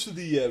 But due to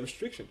the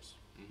restrictions,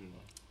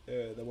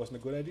 that wasn't a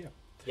good idea.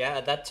 Yeah,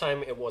 at that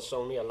time it was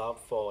only allowed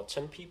for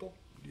 10 people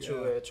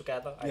to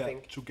gather, I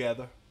think. to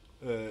gather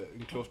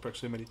in close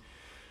proximity.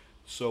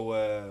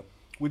 So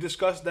we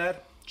discussed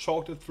that,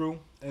 talked it through,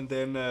 and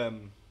then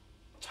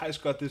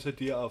Thijs got this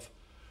idea of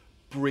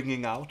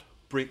bringing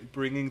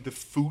the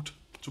food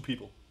to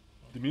people,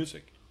 the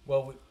music.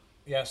 Well,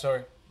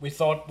 we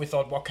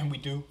thought, what can we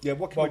do? Yeah,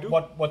 what can we do?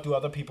 What do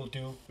other people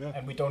do? Yeah.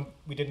 And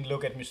we didn't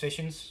look at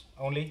musicians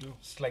only. No.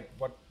 It's like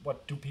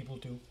what do people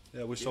do?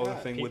 Yeah, we saw the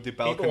thing with the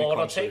People balcony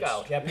order concerts.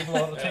 takeout. Yeah, people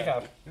order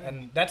takeout,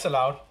 and that's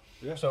allowed.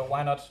 Yeah. So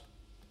why not?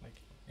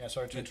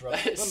 Sorry to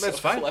interrupt. It's that's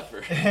so fine.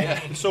 clever.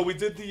 Yeah. So we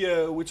did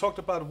we talked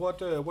about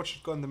what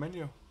should go on the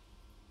menu,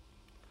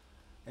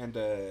 and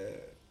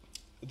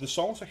the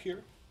songs are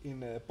here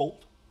in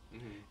bold,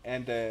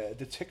 and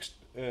the text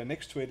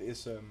next to it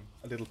is a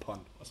little pun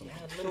or something.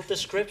 Yeah, a little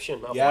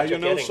description of Yeah, what you you're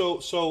know.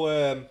 getting.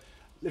 So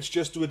let's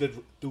just do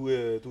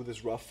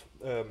this rough.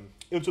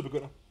 Eventyr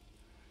begynder.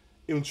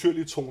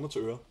 Eventyrlige toner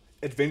til øret.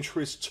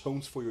 Adventurous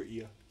tones for your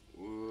ear.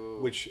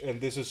 Ooh. And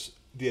this is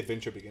the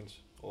adventure begins,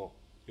 or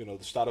the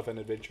start of an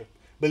adventure.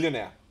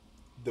 Millionaire,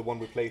 the one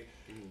we played.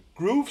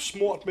 Groove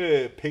smurt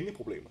med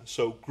pengeproblemer.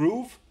 So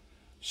groove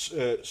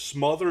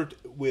smothered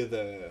with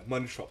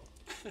money trouble.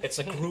 It's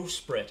a groove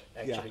spread,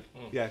 actually.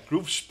 Yeah,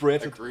 groove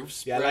spread. A groove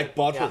Yeah, spread. like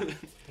butter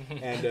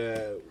and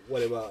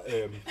whatever.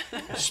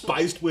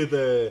 Spiced with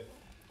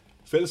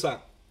fællesang,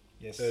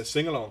 Yes.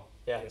 sing along,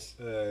 Yeah.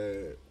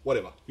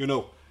 whatever.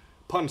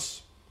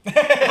 Puns.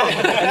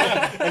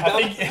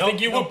 I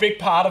think you were a big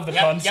part of the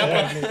puns.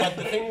 But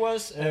the thing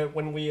was,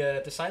 when we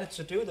decided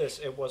to do this,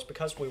 it was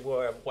because we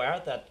were aware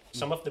that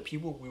some of the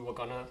people we were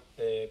gonna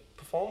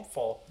perform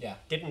for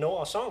didn't know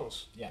our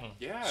songs. Yeah.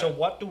 Yeah. So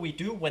what do we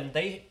do when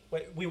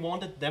we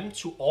wanted them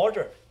to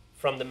order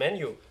from the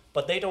menu,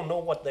 but they don't know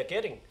what they're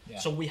getting? Yeah.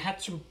 So we had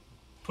to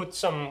put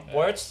some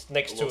words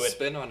next a to little it.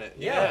 spin on it.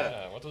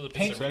 Yeah. What do the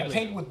Paint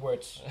pizzeria do? with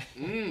words.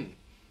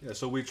 Yeah,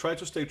 so we try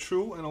to stay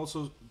true and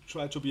also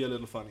try to be a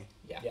little funny.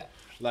 Yeah.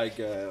 Like,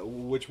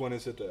 which one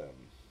is it?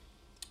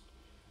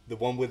 The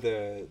one with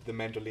the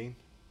mandolin.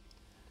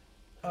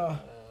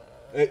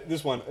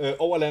 This one.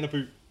 Over land og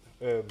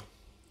by.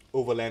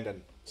 Over land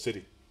and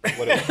city.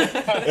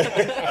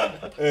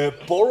 Whatever.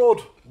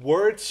 Borrowed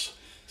words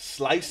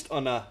sliced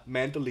on a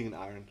mandolin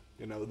iron.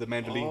 The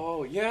mandolin.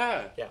 Oh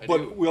yeah. Yeah. I But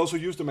do. we also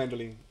use the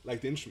mandolin,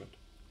 like the instrument.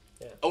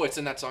 Oh, it's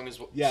in that song as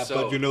well. Yeah, so,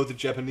 but the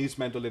Japanese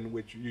mandolin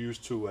which you use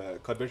to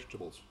cut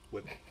vegetables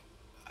with.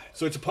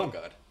 So it's a Oh pun.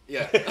 god.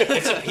 Yeah.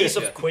 It's a piece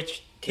of Yeah.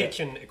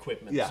 kitchen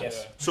equipment. Yeah.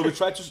 Yes. So we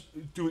try to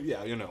do it.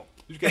 Yeah,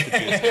 you get the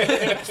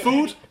gist.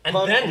 Food, And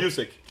pun, then-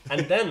 music.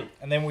 And then,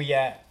 And then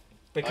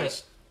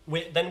because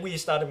we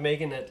started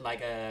making it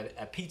like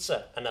a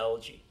pizza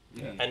analogy.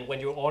 And when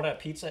you order a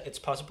pizza, it's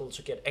possible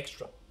to get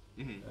extra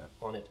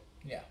on it.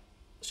 yeah.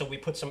 So we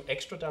put some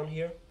extra down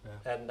here,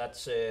 and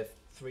that's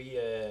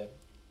 3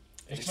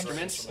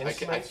 Instruments. I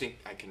Instruments. think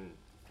I can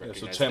Yeah,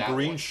 recognize so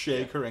tambourine, that one.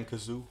 shaker, and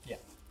kazoo.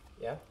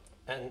 Yeah,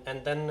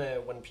 and then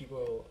when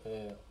people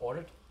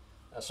ordered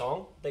a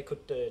song, they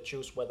could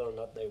choose whether or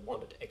not they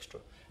wanted extra.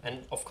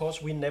 And of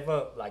course, we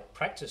never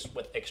practice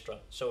with extra,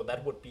 so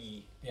that would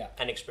be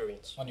an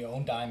experience. On your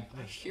own dime.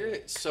 I hear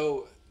it.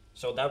 So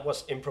So that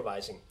was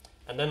improvising,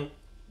 and then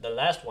the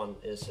last one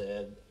is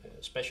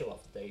special of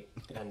the day,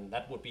 and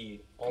that would be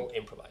all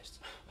improvised.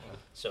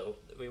 So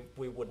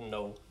we wouldn't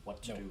know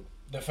what to No. do.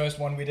 The first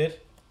one we did,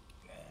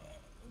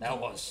 That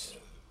was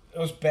it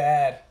was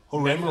bad.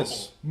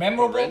 Horrendous.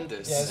 Memorable.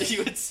 horrendous, Yes.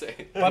 you would say.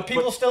 But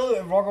people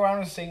still walk around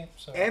and sing it.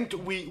 So. And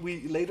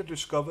we later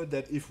discovered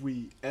that if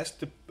we asked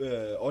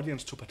the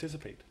audience to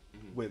participate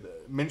with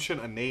mention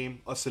a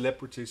name, a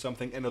celebrity,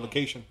 something, and a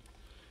location,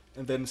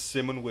 and then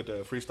Simon would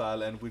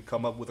freestyle and we'd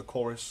come up with a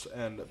chorus,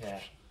 and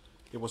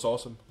it was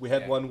awesome. We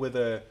had one with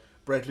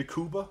Bradley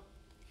Cooper,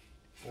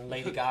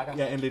 Lady Gaga.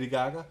 and Lady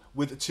Gaga,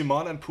 with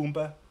Timon and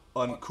Pumbaa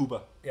on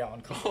Cuba. Yeah,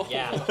 on Cuba.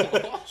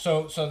 Yeah.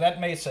 So that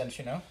made sense,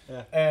 Yeah.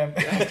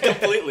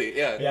 Completely.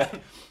 Yeah. Yeah.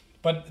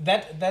 But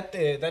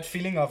that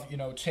feeling of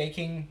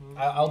taking,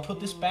 I'll put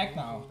this back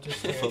now.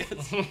 Just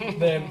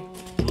the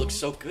It looks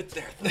so good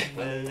there.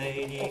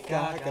 Lady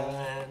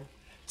Gaga.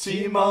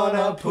 Timon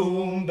and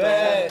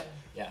Pumbaa.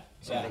 Yeah.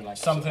 Something like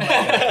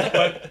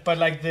that. But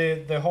like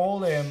the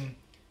whole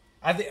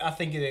I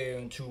think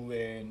to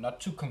not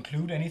to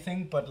conclude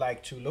anything, but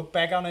like to look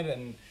back on it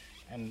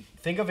and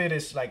think of it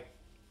as like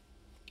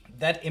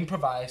that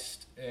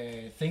improvised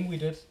thing we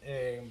did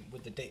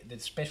with the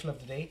special of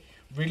the day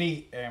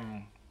really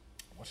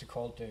what's it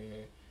called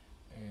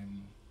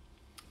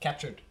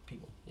captured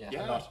people Yeah.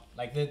 a lot.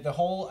 Like the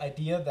whole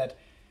idea that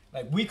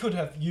like we could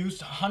have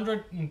used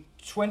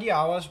 120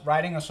 hours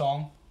writing a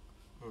song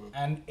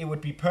and it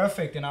would be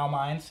perfect in our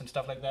minds and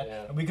stuff like that,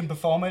 Yeah. and we can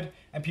perform it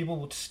and people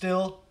would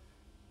still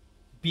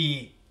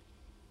be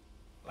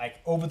like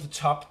over the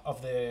top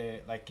of the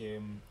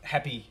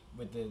happy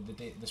with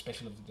the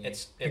special of the day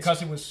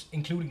because it was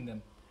including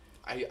them.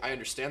 I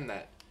understand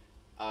that.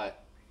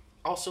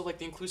 Also, like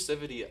the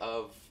inclusivity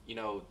of, you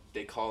know,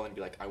 they call and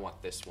be like, I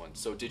want this one.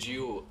 So did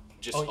you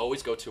just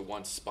always go to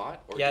one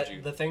spot, or yeah, did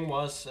you? The thing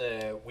was,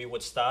 we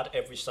would start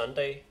every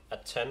Sunday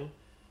at 10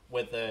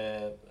 with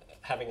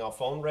having our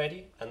phone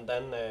ready, and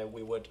then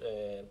we would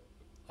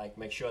like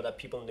make sure that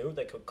people knew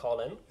they could call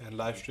in. And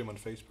live stream on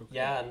Facebook.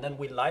 Yeah, and then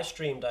we live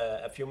streamed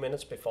a few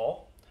minutes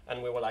before,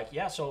 and we were like,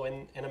 yeah, so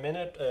in a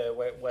minute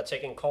we're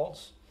taking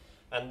calls,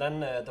 and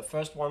then the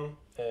first one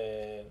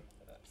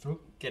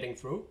getting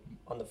through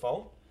on the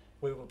phone,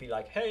 we would be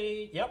like,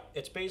 hey, yep,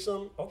 it's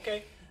Basin,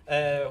 okay,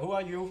 who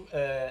are you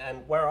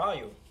and where are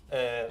you?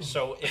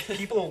 So if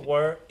people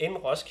were in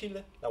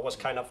Roskilde, that was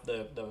kind of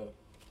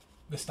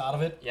the start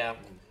of it. Yeah,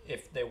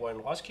 if they were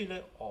in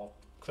Roskilde or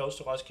close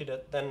to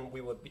Roskilde, then we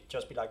would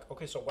just be like,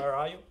 okay, so where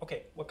are you?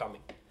 Okay, we're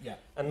coming. Yeah,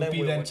 and then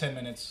we would 10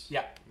 minutes.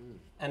 Yeah,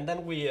 and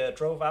then we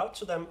drove out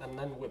to them, and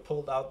then we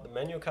pulled out the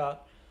menu card,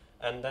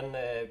 and then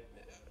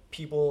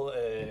people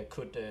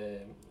could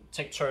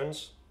take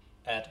turns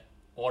at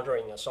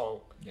ordering a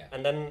song. Yeah.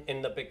 And then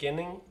in the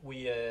beginning,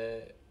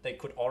 they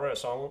could order a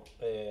song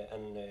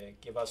and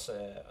give us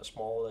a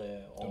small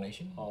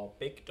donation or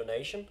big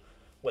donation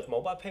with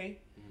mobile pay.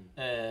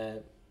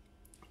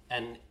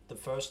 And the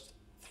first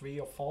 3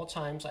 or 4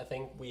 times, I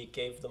think we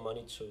gave the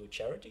money to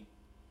charity,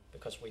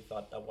 because we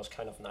thought that was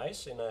kind of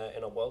nice in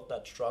a world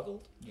that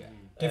struggled. Yeah,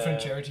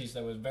 different charities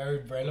that was very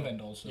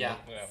relevant also. Yeah,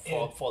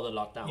 for the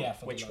lockdown,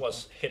 which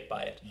was hit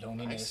by it.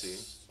 Loneliness,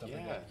 stuff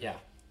like that.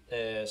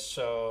 Yeah.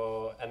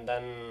 So, and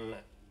then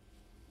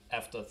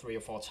after 3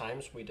 or 4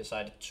 times, we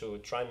decided to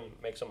try and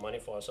make some money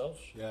for ourselves.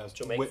 Yeah,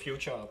 to make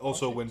future.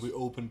 Also, projects. when we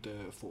opened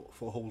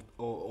for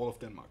all of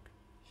Denmark.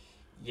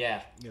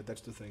 Yeah. Yeah,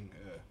 that's the thing.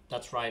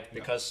 That's right,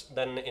 because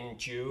then in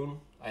June,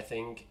 I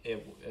think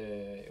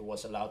it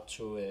was allowed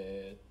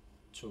to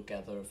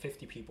gather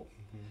 50 people,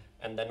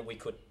 and then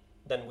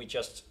we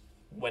just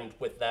went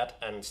with that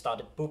and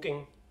started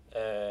booking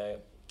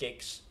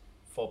gigs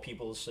for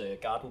people's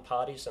garden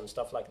parties and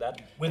stuff like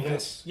that. With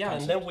this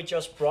concept. And then we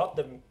just brought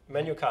the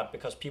menu card,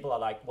 because people are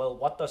like, well,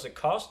 what does it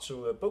cost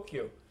to book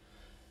you?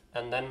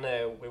 And then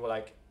we were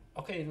like,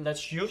 okay,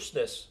 let's use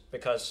this,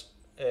 because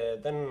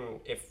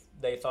then if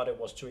they thought it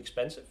was too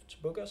expensive to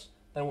book us,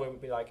 then we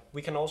would be like,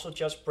 we can also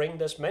just bring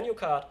this menu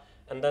card,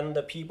 and then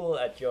the people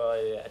at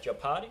your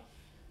party,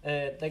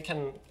 they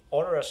can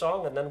order a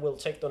song, and then we'll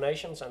take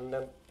donations, and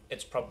then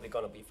it's probably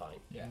gonna be fine.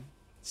 Yeah.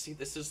 See,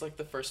 this is like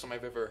the first time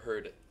I've ever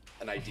heard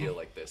an idea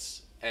like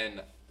this,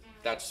 and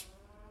that's.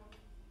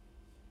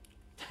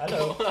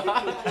 Hello.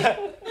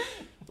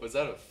 Was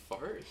that a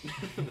fart?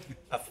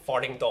 A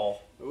farting door.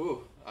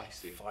 Ooh, I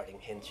see. Farting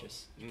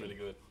hinges. Really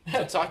good.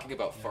 So talking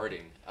about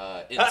farting,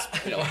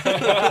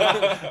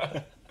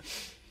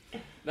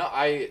 no,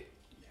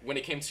 when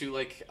it came to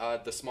like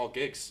the small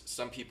gigs,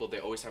 some people, they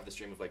always have this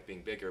dream of like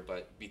being bigger,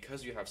 but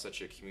because you have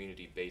such a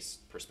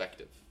community-based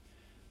perspective,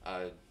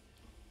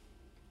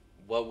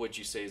 what would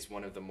you say is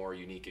one of the more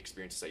unique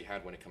experiences that you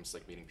had when it comes to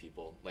like meeting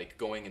people? Like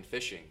going and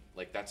fishing,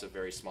 like that's a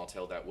very small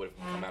tale that would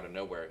have come out of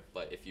nowhere,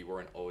 but if you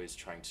weren't always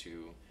trying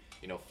to,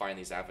 you know, find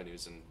these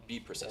avenues and be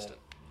persistent.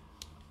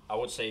 I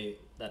would say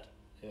that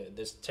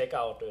this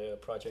takeout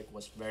project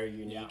was very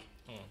unique.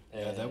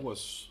 Yeah, that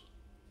was.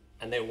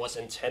 And it was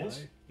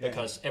intense,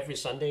 because every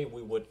Sunday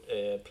we would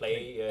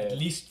play at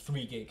least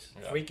 3 gigs.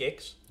 3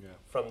 gigs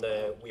from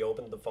we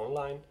opened the phone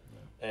line,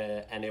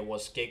 and it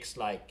was gigs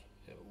like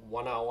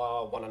 1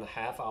 hour,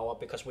 1.5 hour,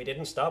 because we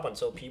didn't stop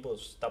until people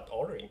stopped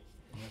ordering.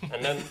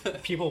 And then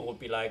people would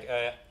be like,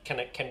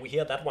 can we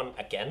hear that one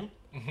again?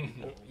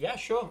 And, yeah,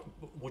 sure.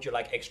 Would you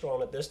like extra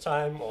on it this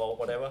time or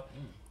whatever?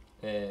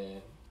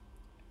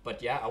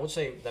 But yeah, I would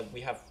say that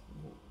we have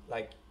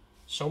like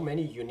so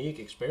many unique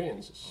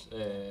experiences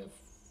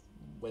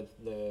with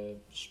the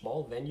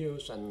small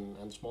venues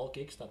and small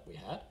gigs that we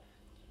had.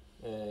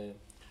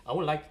 I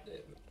would like,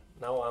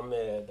 now I'm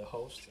the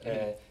host.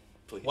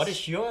 Please. What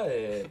is your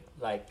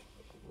like?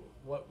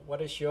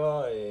 What is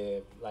your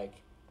like?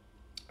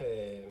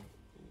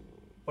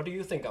 What do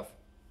you think of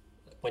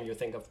when you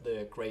think of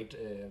the great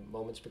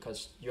moments?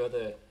 Because you're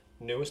the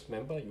newest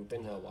member, you've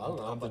been here a while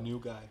now. I'm the new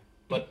guy.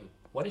 But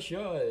what is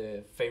your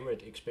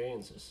favorite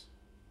experiences?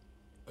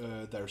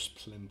 There's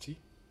plenty.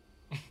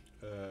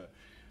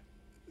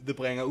 The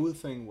Bringer Ud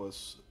thing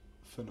was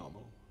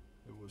phenomenal.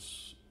 It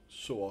was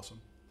so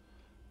awesome.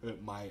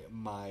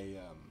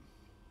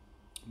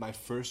 My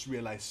first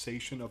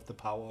realization of the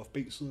power of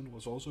B-siden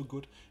was also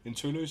good in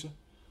Tølløse.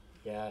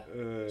 Yeah,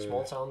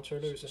 small town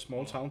Tølløse.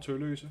 Small town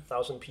Tølløse.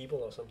 1,000 people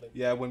or something.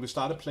 Yeah, when we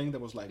started playing, there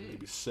was like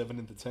maybe 7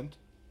 in the tent.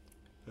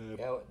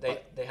 Yeah,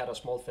 they had a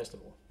small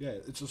festival. Yeah,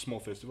 it's a small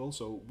festival,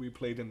 so we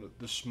played in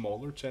the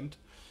smaller tent.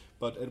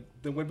 But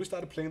then when we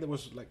started playing, there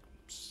was like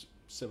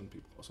 7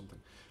 people or something.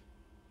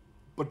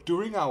 But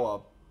during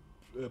our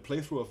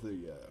playthrough of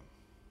the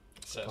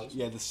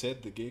the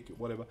set, the gig,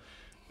 whatever,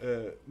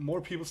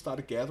 more people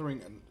started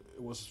gathering, and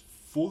it was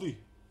full.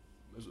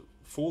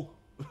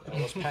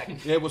 It was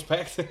packed. Yeah, it was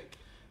packed.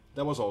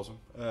 That was awesome.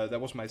 That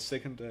was my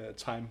second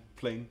time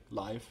playing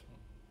live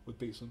with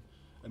Basin.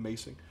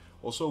 Amazing.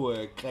 Also,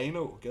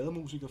 Grenaa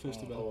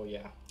Gademusikerfestival. Oh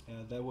yeah.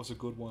 That was a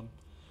good one.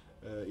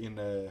 In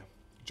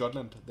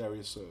Jutland, there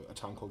is a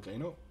town called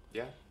Grenaa,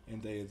 Yeah.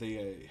 and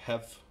they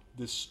have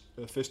this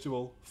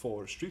festival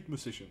for street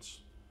musicians.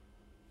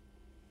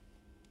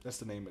 That's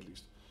the name, at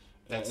least.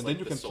 That's and like then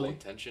you the can sole play.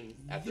 intention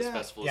at this Yeah.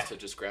 festival is to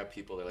just grab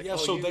people. They're like, Yeah,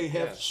 oh, so you, they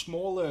have yeah.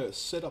 small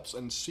setups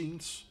and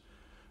scenes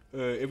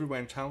everywhere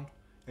in town,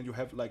 and you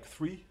have like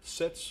 3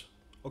 sets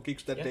or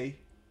gigs that Yeah. day.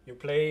 You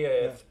play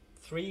Yeah.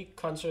 3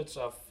 concerts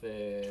of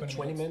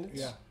 20 minutes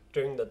Yeah.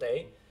 during the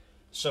day.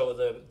 So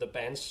the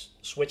bands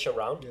switch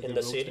around Yeah, in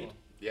they the city rotate.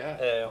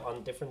 Yeah.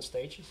 on different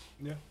stages.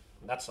 Yeah,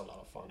 That's a lot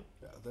of fun.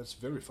 yeah, that's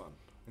very fun,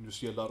 and you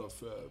see a lot of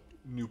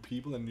new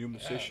people and new Yeah,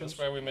 musicians. that's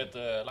where we met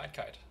Light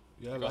Kite.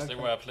 Yeah, Because they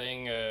like were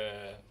playing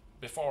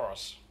before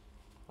us.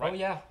 Right. Oh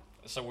yeah.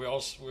 So we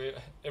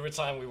every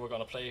time we were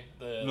gonna play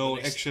the no,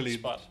 next actually,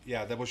 spot.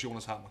 yeah, that was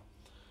Jonas Hammer.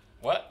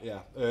 What? Yeah,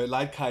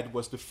 Light Kite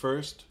was the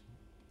first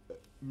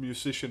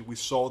musician we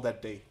saw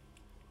that day.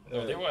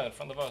 No, they were in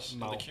front of us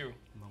no. in the queue.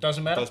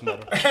 Doesn't matter. Doesn't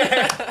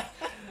matter.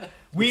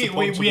 We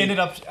important to we me. ended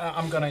up.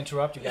 I'm gonna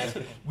interrupt you guys.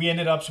 We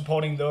ended up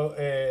supporting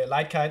the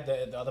Light Kite,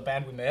 the other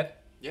band we met.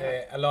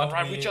 Yeah. A lot.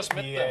 Right, we just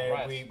met them,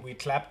 right. We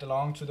clapped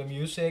along to the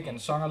music and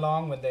sung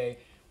along when they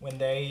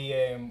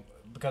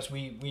because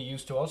we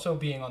used to also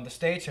being on the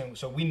stage, and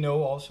so we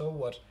know also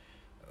what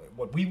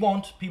we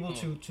want people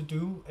to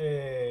do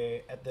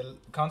at the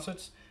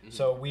concerts.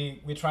 So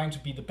we're trying to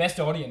be the best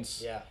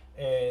audience Yeah.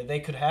 they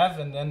could have,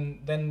 and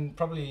then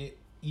probably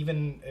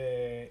even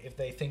if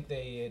they think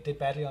they did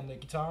badly on the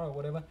guitar or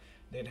whatever,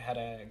 they'd had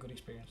a good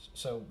experience.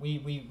 So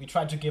we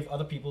tried to give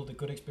other people the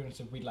good experience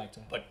that we'd like to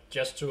have. But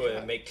just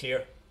to make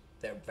clear,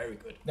 they're very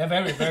good. They're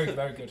very, very,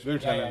 very good. Very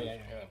yeah, talented.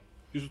 yeah. Yeah.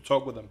 You should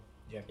talk with them.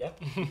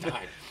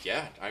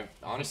 Yeah. I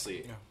honestly,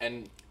 Yeah.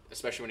 and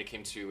especially when it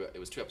came to, it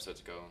was 2 episodes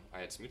ago, I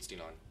had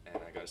Smoothstein on, and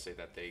I gotta say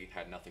that they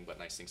had nothing but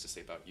nice things to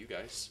say about you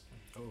guys,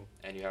 Oh.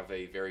 and you have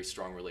a very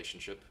strong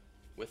relationship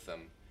with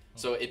them.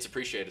 So it's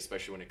appreciated,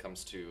 especially when it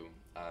comes to,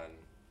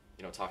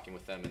 talking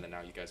with them, and then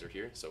now you guys are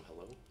here, so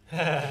hello.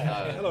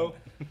 Hello.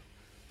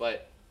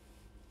 But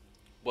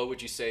what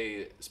would you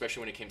say, especially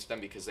when it came to them,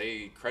 because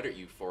they credit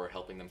you for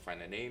helping them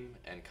find a name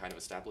and kind of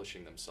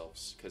establishing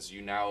themselves, because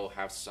you now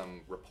have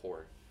some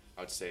rapport,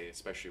 I would say,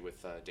 especially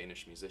with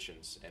Danish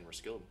musicians and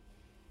Roskilde.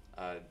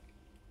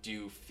 Do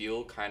you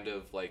feel kind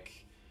of like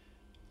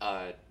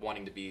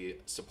wanting to be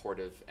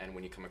supportive, and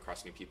when you come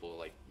across new people,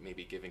 like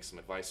maybe giving some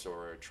advice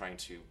or trying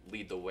to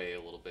lead the way a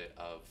little bit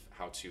of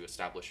how to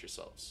establish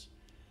yourselves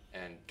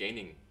and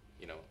gaining,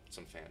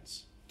 some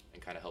fans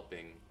and kind of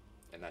helping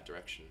in that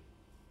direction?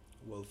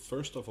 Well,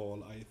 first of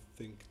all, I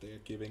think they're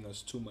giving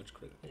us too much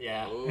credit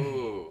Yeah.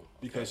 Ooh.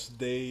 because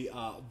they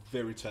are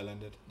very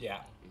talented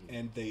Yeah.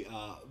 and they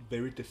are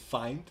very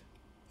defined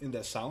in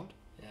their sound.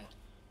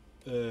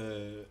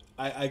 Yeah.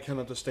 I can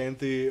understand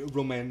the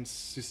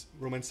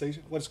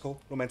romanticization. What is it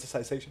called?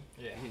 Romanticization?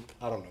 Yeah.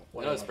 I don't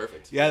know. No, it's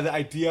perfect. Yeah, the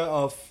idea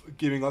of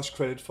giving us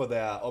credit for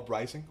their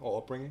uprising or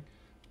upbringing,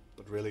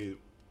 but really,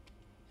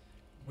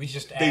 We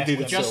just They asked did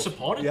them. it Just so-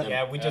 supported yeah. them.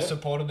 Yeah, we just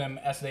supported them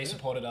as they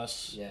supported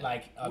us. Yeah.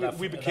 Like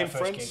We became their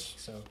first friends. gig,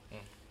 so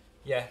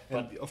yeah,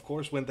 and of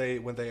course, when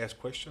they asked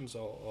questions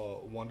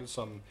or wanted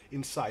some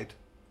insight,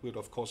 we'd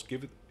of course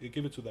give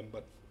it to them.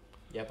 But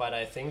Yeah, but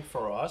I think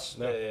for us,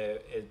 Yeah.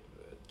 it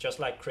just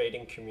like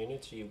creating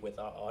community with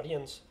our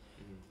audience,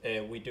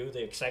 we do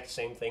the exact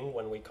same thing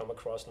when we come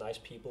across nice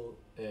people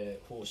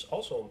who's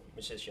also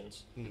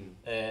musicians,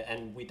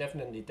 and we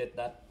definitely did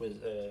that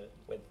with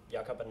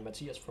Jakob and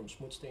Matthias from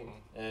Smoothstein,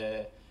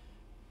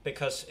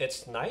 because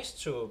it's nice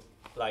to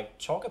like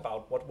talk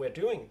about what we're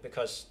doing,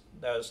 because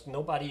there's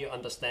nobody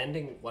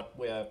understanding what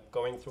we're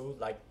going through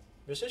like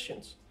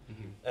musicians,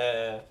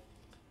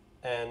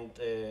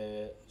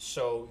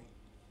 so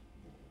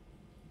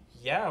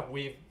yeah,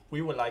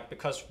 we were like,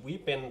 because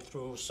we've been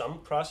through some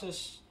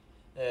processes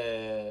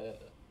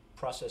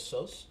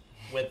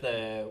with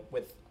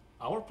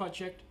our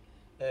project.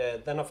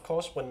 Then of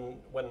course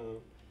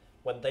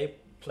when they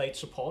played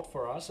support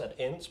for us at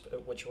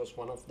INSP, which was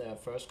one of their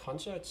first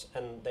concerts,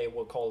 and they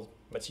were called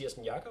Matthias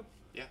and Jakob.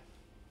 Yeah.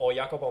 Or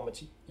Jakob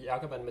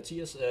and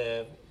Matthias,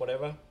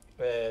 whatever.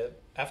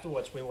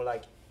 Afterwards we were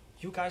like,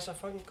 you guys are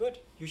fucking good.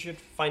 You should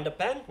find a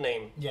band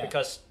name, Yeah.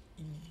 because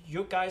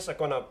you guys are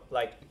gonna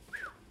like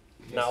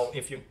now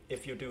if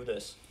you do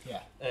this.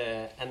 yeah,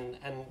 And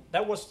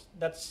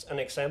that's an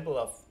example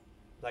of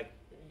like,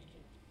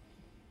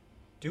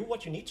 do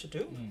what you need to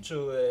do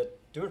to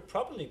do it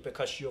properly,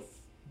 because you're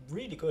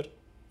really good,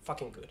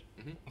 fucking good.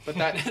 But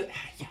that,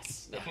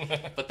 yes.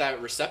 But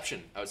that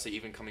reception, I would say,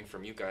 even coming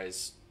from you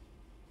guys,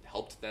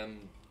 helped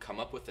them come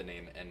up with the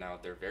name, and now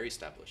they're very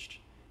established.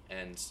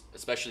 And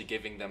especially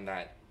giving them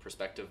that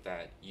perspective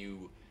that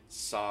you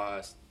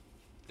saw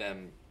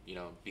them,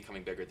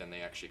 becoming bigger than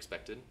they actually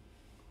expected.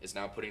 is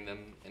now putting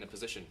them in a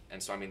position.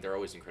 And so, I mean, they're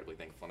always incredibly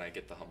thankful, and I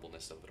get the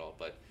humbleness of it all.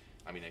 But,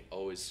 I mean, it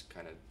always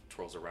kind of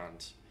twirls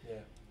around. Yeah.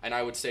 And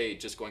I would say,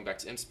 just going back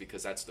to IMSP,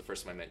 because that's the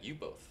first time I met you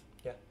both.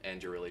 Yeah.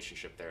 And your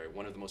relationship there.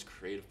 One of the most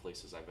creative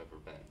places I've ever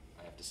been,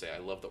 I have to say. I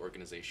love the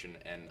organization,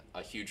 and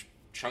a huge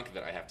chunk of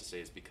it, I have to say,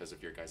 is because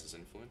of your guys'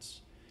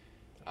 influence.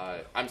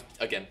 I'm,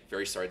 again,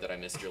 very sorry that I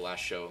missed your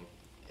last show.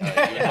 You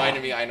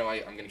invited me. I know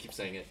I'm going to keep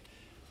saying it.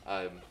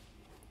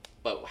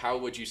 But how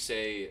would you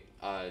say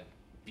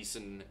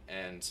Beeson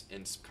and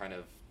INSP kind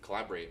of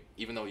collaborate,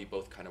 even though you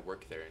both kind of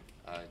work there?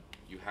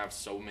 You have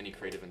so many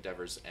creative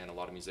endeavors, and a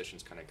lot of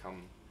musicians kind of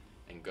come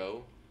and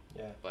go.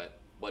 Yeah. But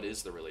what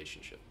is the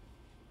relationship?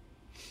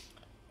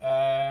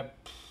 The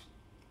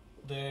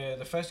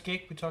first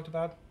gig we talked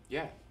about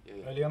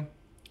earlier,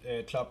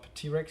 Club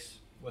T-Rex,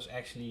 was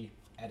actually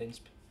at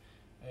INSP,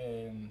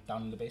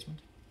 down in the basement.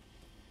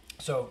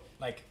 So,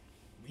 like,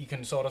 you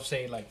can sort of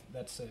say, like,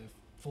 that's a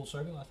full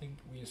circle, I think.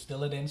 We're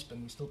still at INSP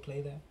and we still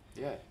play there.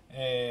 Yeah.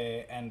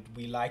 And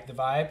we like the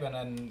vibe, and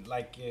then,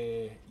 like,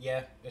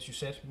 as you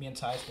said, me and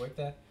Thijs work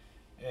there.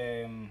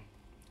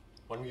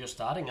 When you're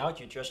starting out,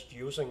 you're just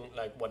using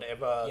like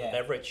whatever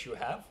leverage you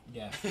have.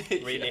 Yeah.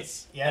 Really.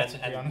 Yes. Yeah,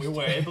 and we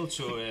were able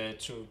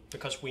to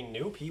because we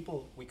knew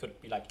people, we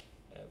could be like,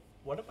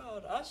 what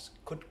about us?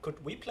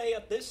 Could we play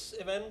at this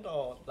event,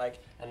 or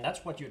like? And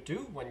that's what you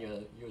do when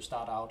you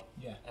start out.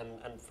 Yeah.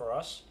 And for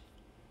us,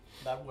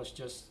 that was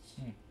just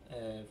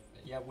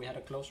we had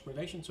a close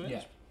relation to it.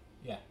 Yeah.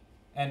 Yeah.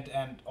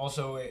 And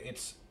also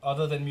it's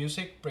other than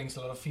music, brings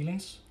a lot of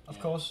feelings, of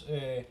course.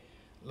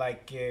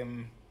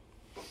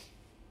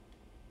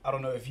 I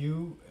don't know if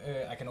you,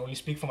 I can only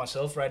speak for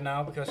myself right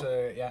now, because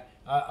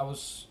I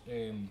was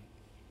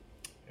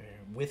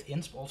with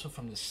INSP also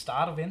from the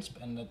start of INSP,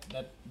 and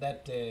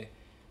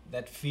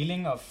that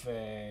feeling of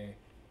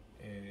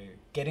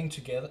getting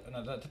together,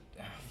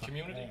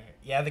 Community?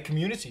 the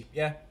community,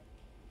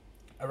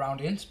 around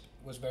INSP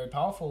was very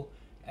powerful,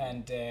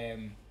 and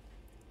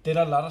did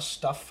a lot of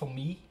stuff for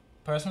me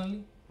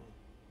personally,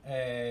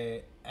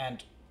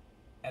 and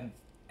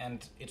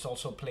it's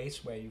also a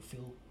place where you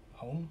feel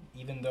home,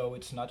 even though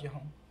it's not your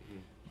home.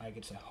 Like,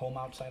 it's a home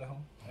outside a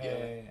home.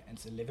 And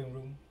it's a living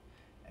room.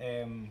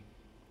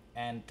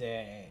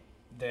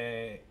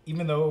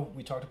 Even though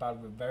we talked about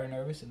we were very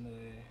nervous in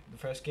the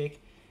first gig,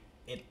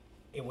 it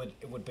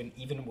would been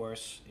even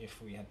worse if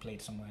we had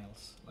played somewhere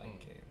else.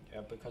 Like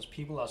because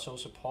people are so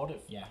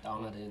supportive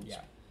down at INSP.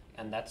 Yeah.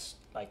 And that's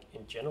like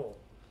in general.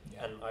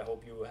 Yeah. And I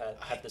hope you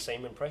had the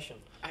same impression.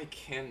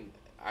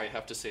 I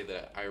have to say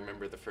that I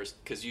remember the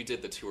first, because you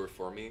did the tour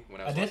for me when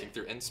I was I did? walking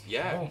through INSP.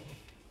 Yeah. Oh.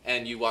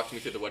 And you walked me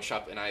through the wood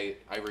shop, and I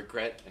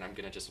regret, and I'm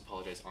going to just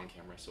apologize on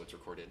camera so it's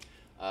recorded,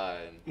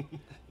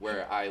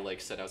 where I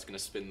like said I was going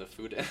to spin the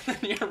food, and then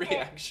your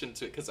reaction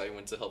to it, because I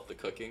went to help the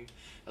cooking,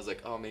 I was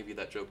like, oh, maybe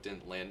that joke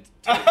didn't land.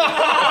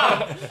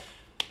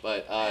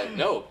 But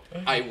no,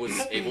 I was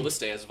able to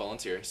stay as a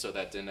volunteer, so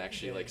that didn't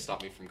actually like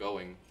stop me from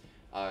going.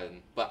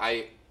 But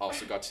I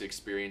also got to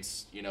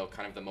experience,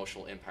 kind of the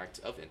emotional impact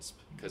of INSP,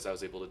 because I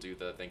was able to do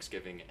the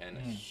Thanksgiving, and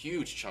a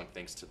huge chunk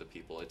thanks to the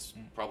people. It's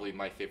probably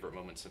my favorite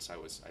moment since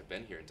I've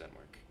been here in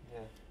Denmark. Yeah.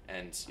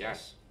 And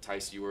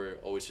Thijs, you were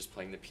always just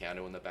playing the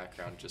piano in the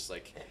background, just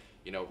like,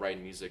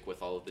 writing music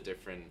with all of the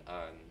different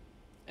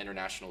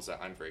internationals that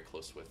I'm very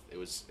close with. It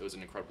was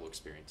an incredible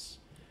experience.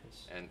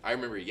 Yes. And I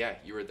remember,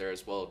 you were there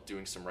as well,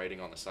 doing some writing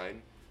on the side.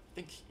 I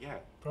think,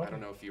 Probably. I don't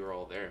know if you were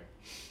all there,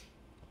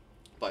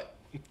 but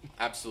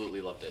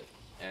absolutely loved it.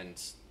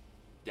 And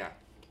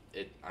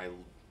I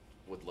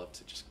would love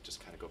to just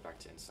kind of go back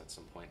to INSP at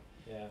some point.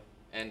 Yeah.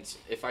 And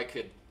if I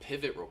could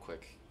pivot real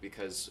quick,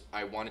 because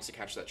I wanted to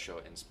catch that show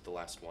at INSP, the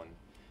last one.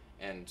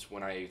 And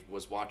when I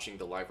was watching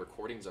the live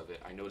recordings of it,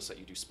 I noticed that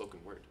you do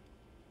spoken word,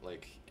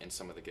 like in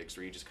some of the gigs,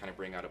 where you just kind of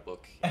bring out a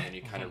book and then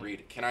you kind of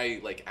read. Can I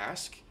like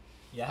ask?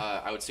 Yeah.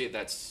 I would say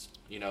that's,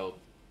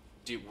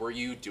 were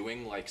you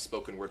doing like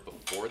spoken word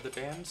before the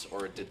bands,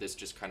 or did this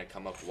just kind of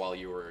come up while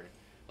you were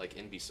like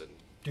in Beeson?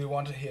 Do you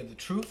want to hear the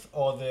truth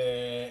or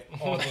the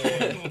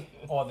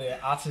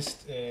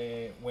artist?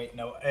 The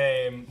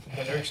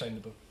lyrics are in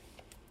the book.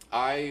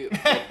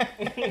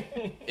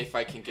 If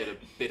I can get a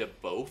bit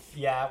of both,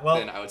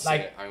 then I would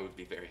say I would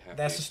be very happy.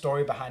 That's the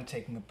story behind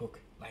taking a book,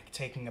 like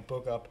taking a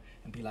book up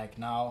and be like,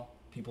 now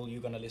people,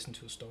 you're gonna listen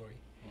to a story,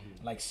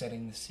 like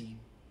setting the scene.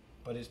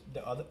 But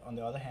on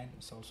the other hand,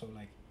 it's also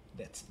like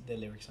that's the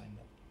lyrics are in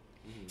there.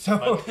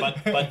 So,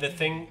 but the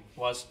thing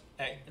was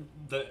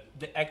the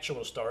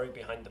actual story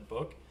behind the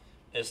book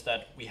is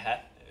that we had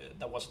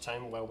there was a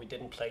time where we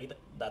didn't play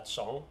that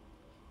song.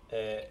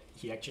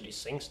 He actually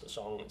sings the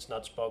song. It's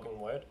not spoken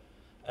word.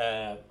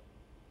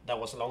 There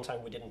was a long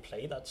time we didn't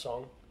play that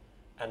song,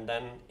 and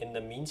then in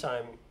the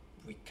meantime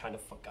we kind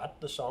of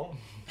forgot the song,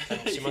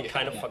 and Simon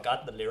kind of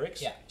forgot the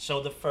lyrics. Yeah. So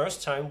the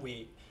first time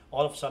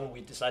all of a sudden we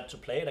decided to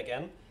play it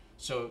again.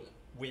 So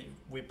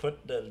we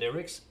put the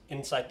lyrics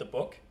inside the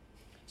book,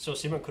 so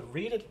Simon could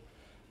read it,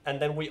 and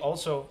then we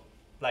also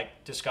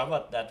like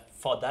discovered that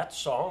for that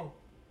song,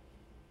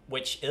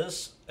 which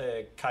is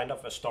kind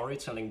of a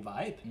storytelling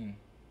vibe,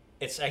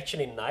 it's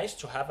actually nice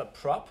to have a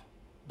prop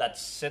that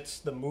sets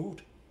the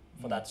mood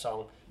for that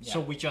song. Yeah. So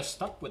we just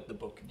stuck with the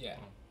book. Yeah.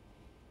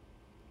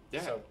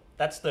 Yeah. So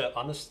that's the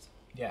honest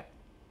Yeah.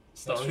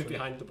 story really-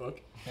 behind the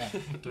book. Yeah.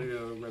 Do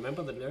you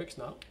remember the lyrics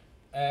now?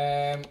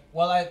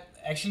 Well, I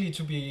actually,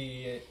 to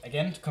be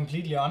again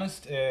completely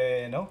honest,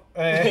 no.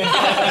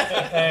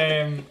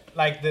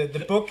 Like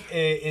the book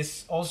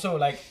is also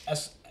like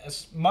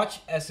as much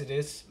as it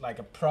is like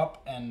a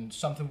prop and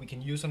something we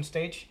can use on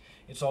stage,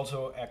 it's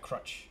also a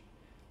crutch.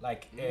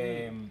 Like,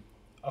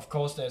 of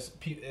course, there's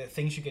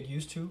things you get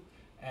used to,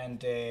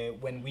 and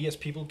when we as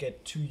people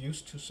get too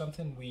used to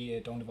something, we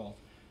don't evolve.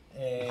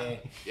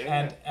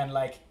 And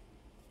like,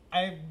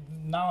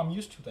 I'm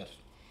used to that,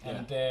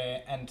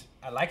 and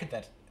I like it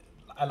that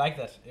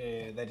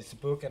that it's a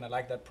book, and I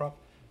like that prop.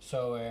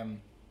 So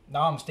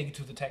now I'm sticking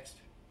to the text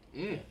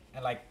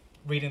and like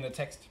reading the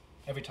text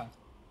every time.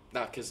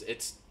 No, because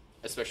it's,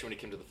 especially when it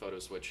came to the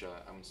photos, which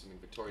I'm assuming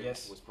Victoria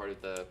was part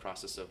of the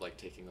process of like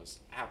taking those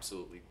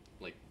absolutely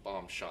like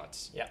bomb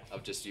shots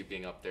of just you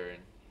being up there and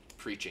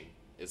preaching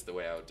is the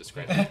way I would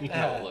describe it,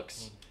 how it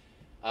looks.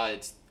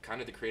 It's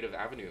kind of the creative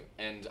avenue,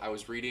 and I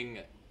was reading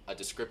a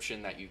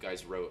description that you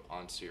guys wrote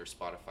onto your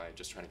Spotify,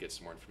 just trying to get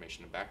some more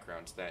information and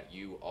background, that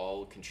you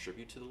all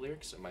contribute to the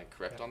lyrics. Am I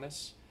correct on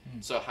this?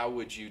 So how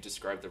would you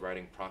describe the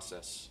writing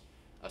process,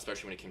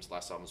 especially when it comes to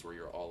last albums where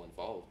you're all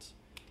involved?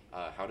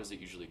 How does it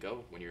usually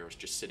go when you're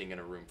just sitting in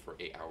a room for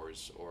 8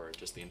 hours or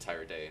just the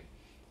entire day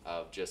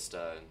of just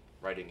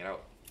writing it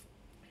out?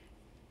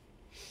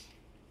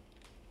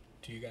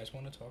 Do you guys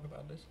want to talk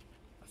about this?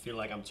 I feel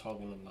like I'm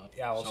talking a lot.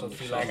 Yeah, I also Some-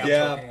 feel like I'm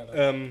talking a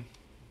lot.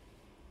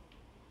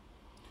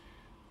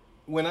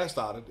 When I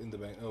started in the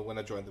band, when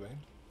I joined the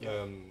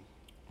band,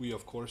 we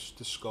of course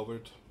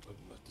discovered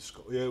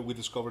we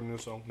discovered a new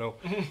song. No,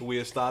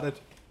 we started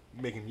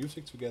making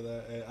music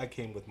together. I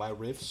came with my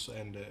riffs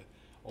and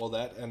all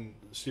that, and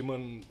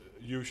Simon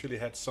usually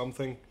had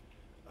something,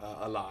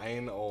 a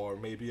line or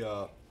maybe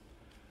a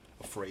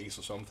phrase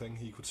or something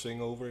he could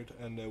sing over it,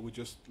 and we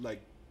just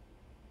like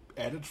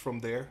added from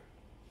there.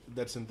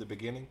 That's in the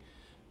beginning.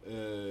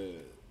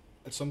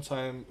 At some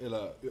time,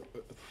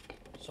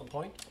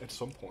 at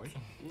some point,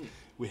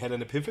 we had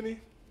an epiphany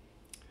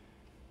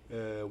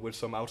with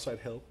some outside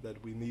help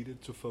that we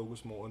needed to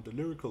focus more on the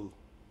lyrical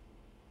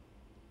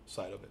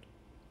side of it.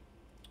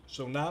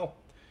 So now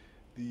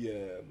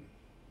the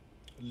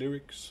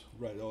lyrics,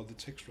 or the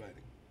text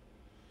writing,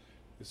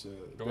 is Goes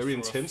very through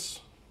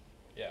intense.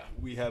 Yeah.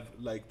 We have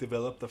like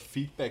developed a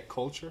feedback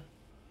culture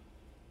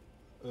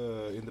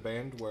in the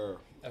band where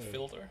A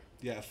filter.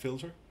 yeah, a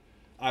filter.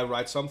 I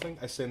write something,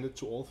 I send it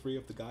to all three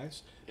of the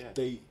guys. Yeah.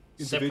 They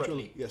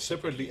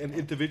separately and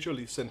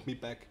individually send me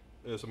back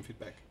some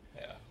feedback.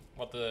 Yeah.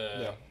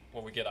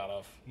 What we get out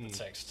of the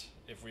text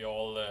if we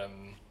all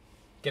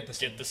Get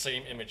the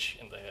same image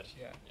in the head.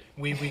 Yeah,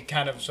 we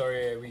kind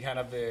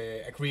of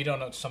agreed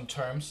on some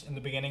terms in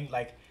the beginning.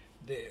 Like,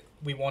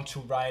 we want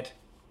to write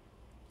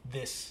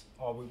this,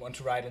 or we want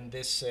to write in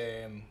this.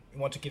 We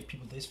want to give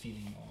people this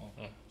feeling,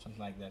 or something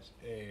like that.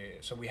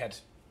 So we had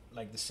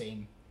like the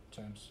same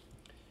terms,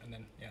 and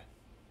then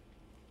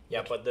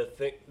Yeah, but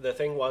the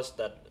thing was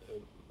that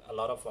a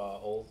lot of our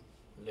old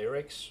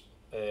lyrics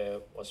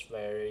was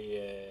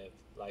very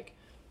like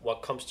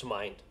what comes to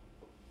mind,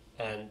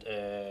 and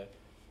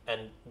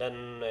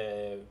then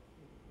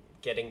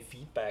getting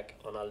feedback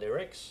on our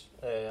lyrics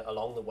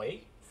along the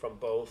way from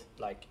both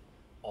like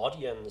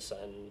audience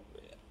and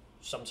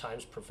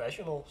sometimes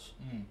professionals.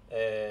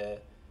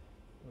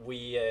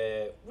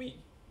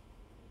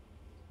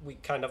 We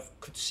kind of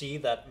could see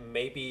that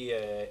maybe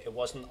it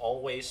wasn't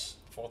always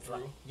Thought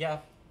through.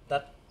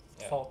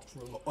 thought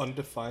through.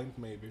 Undefined,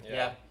 maybe.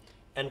 Yeah.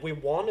 And we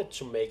wanted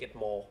to make it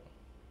more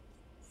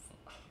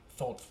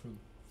thought through,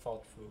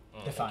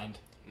 defined.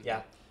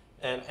 Yeah,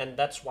 and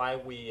that's why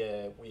we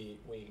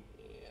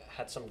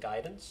had some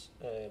guidance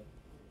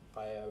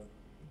by a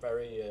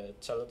very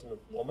talented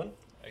woman.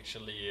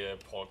 Actually,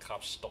 Paul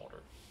Krabs'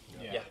 daughter.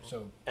 Yeah.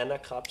 So Anna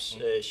Krabs,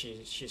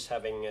 she's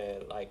having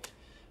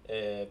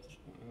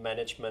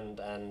management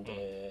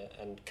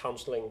and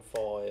counseling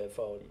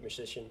for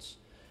musicians,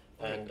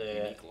 and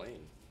Unique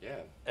Lane.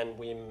 Yeah. and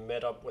we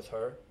met up with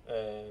her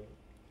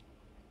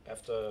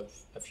after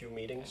a few And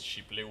meetings.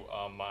 she blew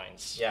our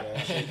minds.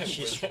 Yeah,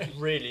 she's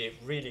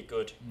really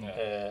good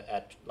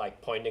at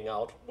like pointing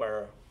out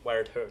where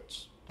it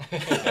hurts.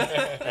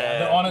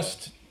 the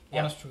honest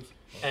truth.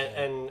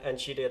 And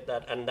she did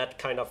that, and that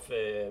kind of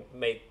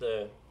made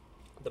the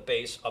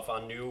base of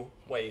our new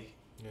way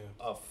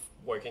of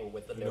working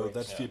with the lyrics.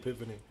 That's the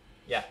epiphany.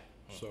 Yeah.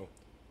 So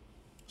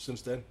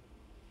since then,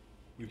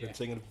 we've been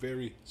taking it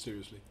very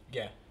seriously.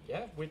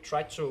 Yeah, we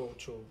tried to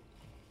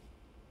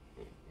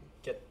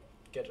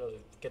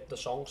get the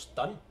songs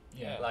done.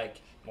 Yeah.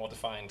 Like More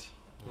defined.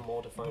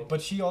 more defined.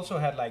 But she also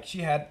had like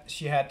she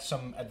had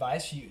some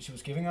advice she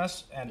was giving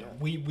us, and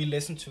we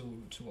listened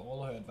to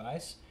all her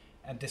advice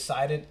and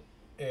decided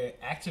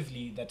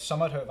actively that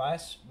some of her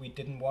advice we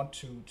didn't want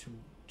to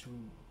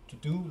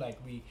do, like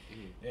we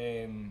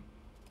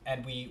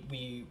and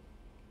we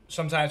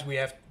sometimes we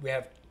have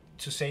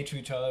to say to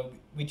each other,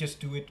 we just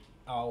do it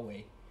our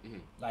way.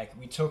 Mhm. Like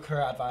we took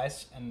her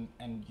advice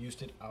and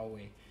used it our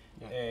way,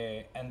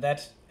 and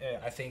that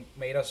I think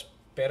made us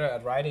better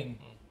at writing.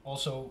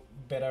 Also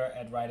better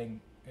at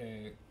writing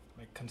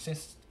like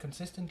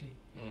consistently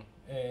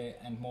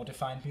and more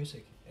defined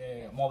music,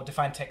 more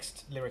defined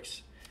text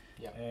lyrics.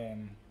 Yeah.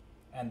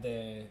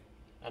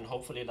 And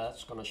hopefully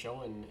that's gonna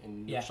show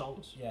in new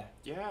songs.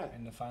 Yeah.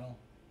 in the final.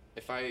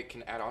 If I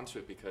can add on to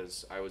it,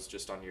 because I was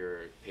just on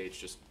your page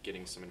just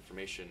getting some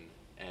information,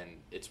 and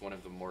it's one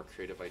of the more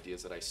creative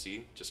ideas that I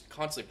see just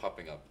constantly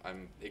popping up.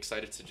 I'm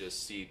excited to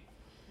just see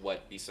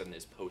what B7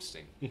 is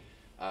posting.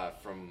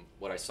 From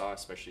what I saw,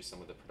 especially some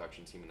of the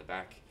production team in the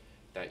back,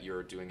 that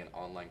you're doing an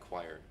online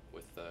choir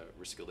with the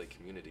Roskilde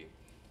community.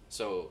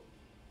 So,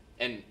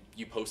 and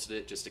you posted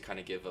it just to kind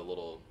of give a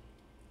little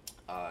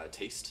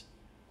taste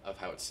of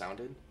how it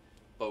sounded.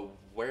 But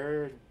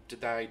where did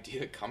that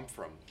idea come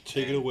from?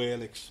 Take it away,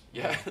 Alex.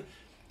 Yeah.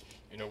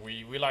 You know,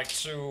 we like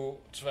to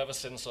have a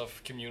sense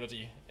of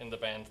community in the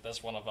band.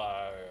 That's one of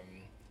our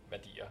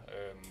værdier.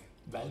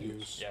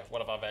 Values. Yeah,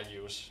 one of our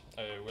values.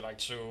 We like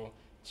to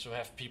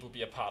have people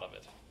be a part of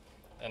it.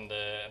 And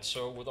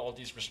so with all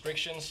these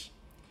restrictions,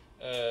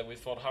 we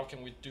thought, how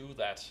can we do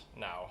that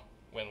now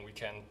when we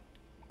can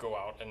go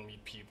out and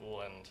meet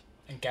people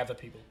And gather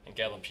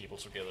people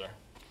together?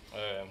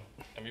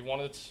 And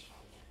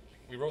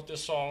we wrote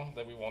this song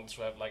that we wanted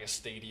to have like a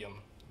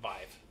stadium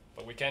vibe,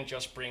 but we can't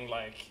just bring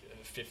like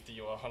 50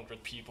 or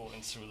 100 people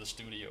into the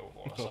studio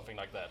or something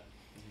like that.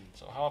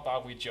 So how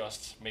about we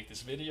just make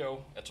this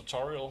video, a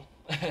tutorial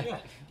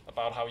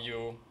about how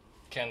you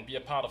can be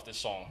a part of this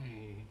song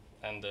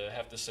and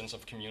have this sense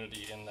of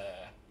community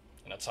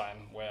in a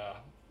time where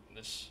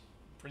it's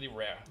pretty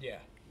rare.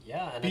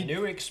 Yeah, and a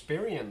new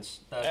experience.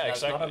 There's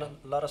exactly. not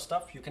a lot of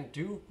stuff you can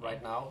do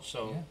right now.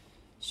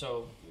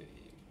 So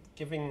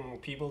giving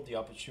people the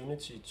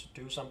opportunity to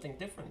do something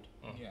different.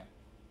 Yeah,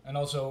 and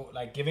also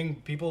like giving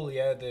people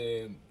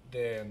the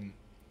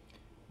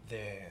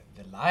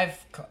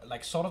live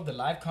like sort of the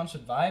live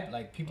concert vibe.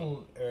 Like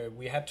people,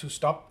 we had to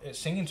stop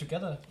singing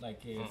together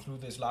like through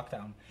this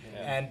lockdown,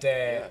 and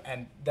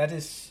that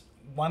is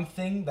one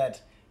thing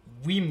that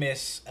we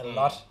miss a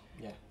lot.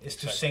 Is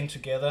to sing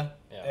together.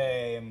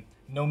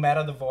 No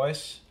matter the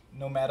voice,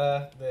 no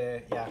matter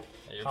the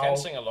You can't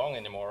sing along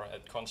anymore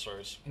at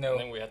concerts. No. And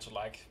then we had to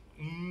like.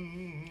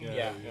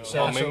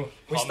 So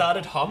we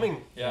started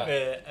humming.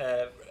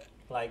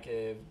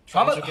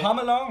 Hum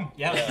along.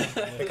 Yeah,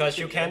 because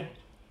you can't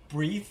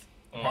breathe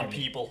on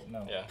people.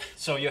 No. Yeah.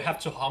 So you have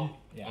to hum.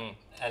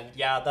 And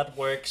that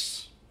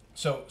works.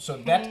 So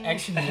that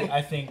actually,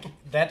 I think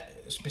that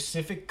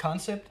specific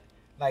concept,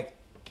 like,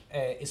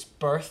 is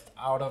birthed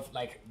out of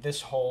like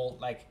this whole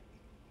like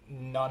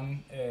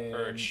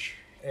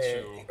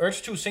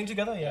urge to sing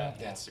together.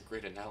 That's a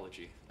great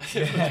analogy.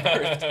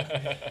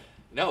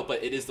 No,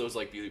 but it is those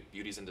like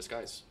beauties in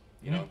disguise.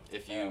 You know,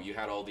 if you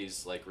had all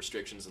these like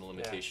restrictions and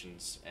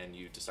limitations, and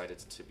you decided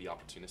to be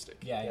opportunistic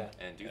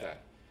and do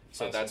that.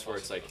 So that's where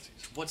it's like,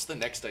 what's the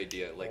next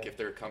idea? Like if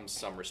there comes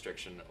some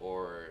restriction,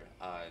 or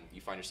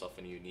you find yourself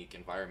in a unique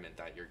environment,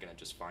 that you're gonna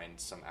just find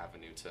some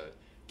avenue to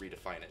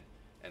redefine it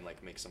and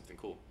like make something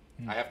cool.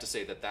 I have to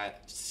say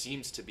that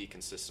seems to be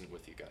consistent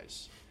with you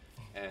guys,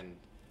 and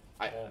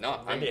I'm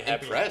really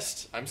happy.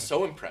 impressed. I'm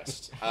so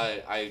impressed.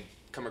 I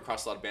come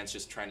across a lot of bands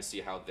just trying to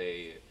see how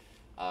they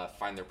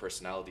find their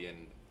personality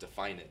and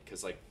define it,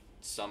 because like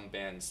some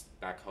bands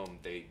back home,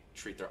 they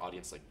treat their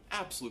audience like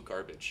absolute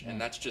garbage,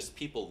 and that's just,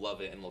 people love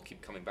it and they'll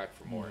keep coming back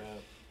for more.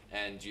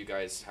 And you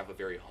guys have a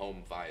very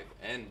home vibe,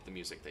 and the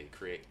music that you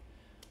create,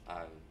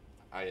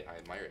 I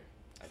admire it.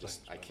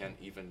 I can't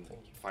even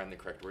find the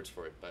correct words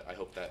for it, but I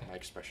hope that my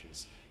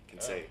expressions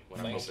can say what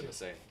I'm hoping to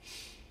say.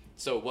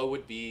 So what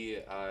would be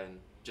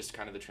just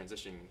kind of the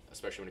transition,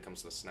 especially when it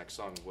comes to this next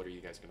song? What are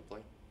you guys going to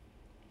play?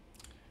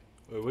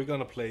 We're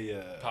gonna play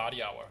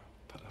Party hour.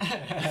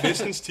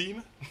 Festens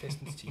Time,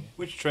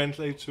 which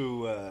translates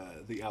to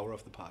the hour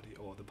of the party,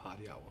 or the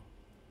party hour.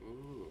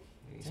 Ooh.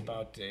 It's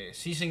about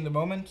seizing the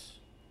moment,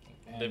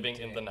 and, Living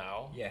in the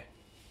now. Yeah.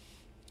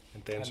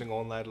 And dancing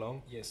all night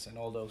long. Yes, and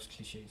all those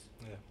cliches.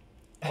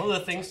 Yeah. All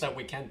the things that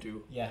we can't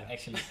do. Yeah,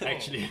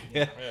 actually.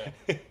 Yeah.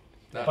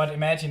 But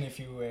imagine if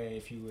you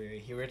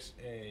hear it,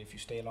 if you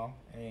stay along.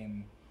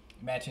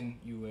 Imagine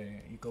you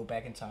go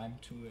back in time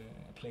to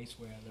a place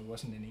where there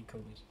wasn't any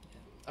COVID.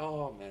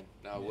 Oh man,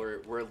 no,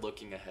 we're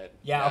looking ahead.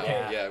 Yeah,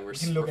 okay. Yeah, We we're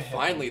can look ahead.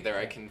 finally there.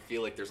 I can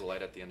feel like there's a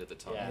light at the end of the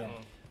tunnel. Yeah.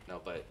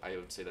 No, but I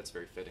would say that's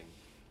very fitting.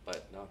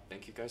 But no,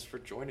 thank you guys for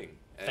joining.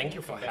 And Thank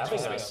you for coming having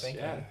to us. Thank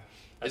you.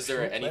 Is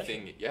there Absolute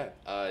anything?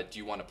 Do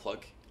you want to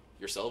plug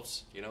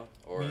yourselves? You know,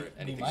 or We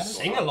anything? might as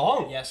Sing going on?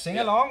 along. Yeah, sing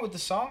Yeah. along with the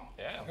song.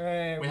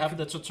 Yeah. We have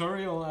the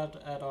tutorial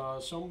at our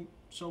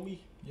Somi.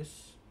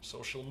 Yes.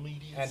 Social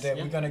media. And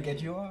we're gonna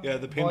get your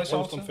The pin voice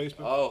post also. on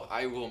Facebook. Oh,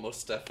 I will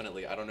most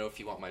definitely. I don't know if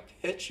you want my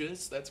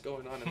pitches that's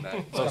going on in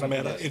that. Doesn't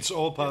matter. It's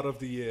all part of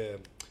the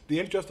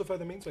end justify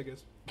the means, I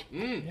guess.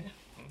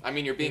 I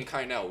mean, you're being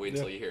kind now. Wait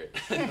till you hear it.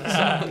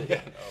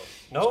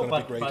 No, gonna be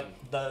but great.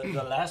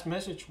 the last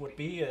message would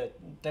be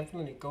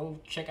definitely go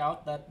check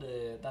out that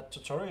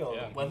tutorial,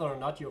 Yeah. whether or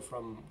not you're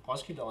from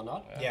Roskilde or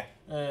not, Yeah.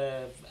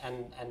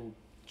 and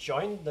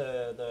join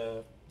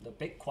the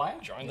big choir.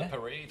 Join the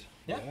parade.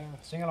 Yeah.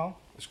 Sing along.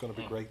 It's gonna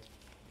be great.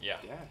 Yeah.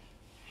 Yeah.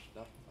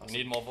 No, We awesome.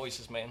 need more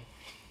voices, man.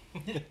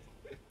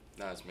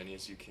 Not as many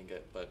as you can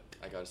get, but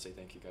I gotta say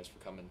thank you guys for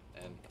coming,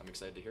 and I'm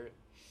excited to hear it.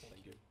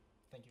 Thank you.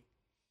 Thank you.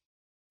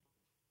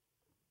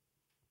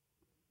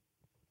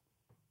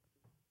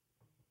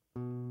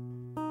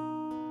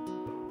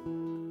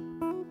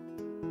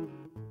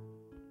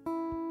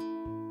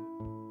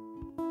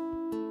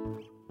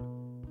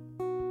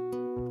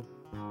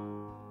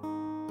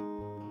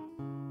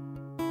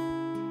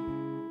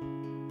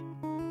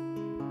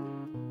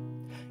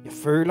 Jeg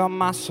føler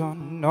mig så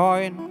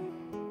nøgen,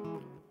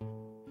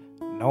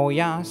 når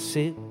jeg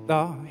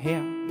sidder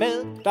her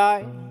med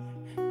dig.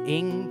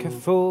 Ingen kan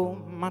få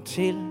mig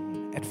til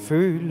at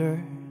føle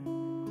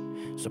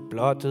så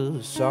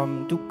blottet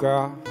som du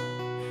gør.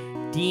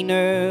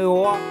 Dine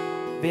ord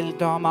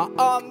vælter mig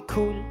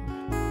omkuld,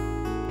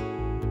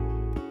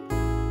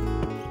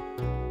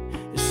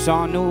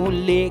 så nu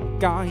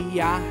ligger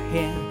jeg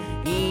her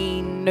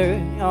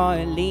ene og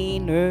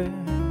alene.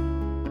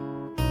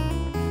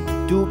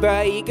 Du bør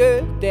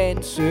ikke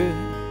danse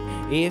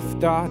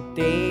efter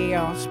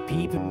deres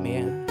pibe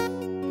mere.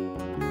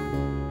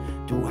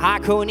 Du har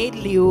kun et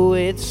liv,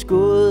 et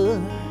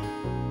skud,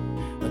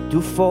 og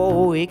du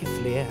får ikke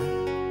flere.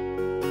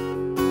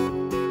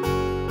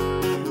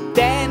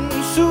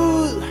 Dans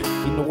ud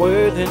i den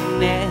røde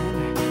nat,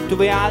 du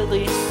vil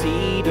aldrig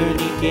se den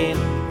igen.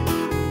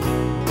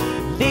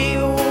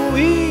 Lev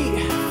i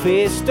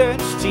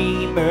festens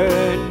time,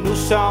 nu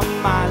som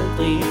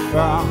aldrig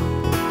før.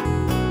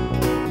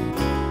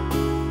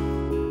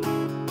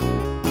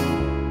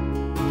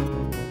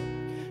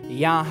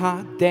 Jeg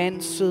har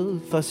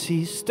danset for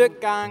sidste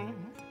gang,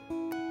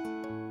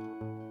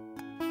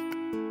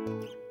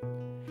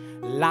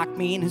 lagt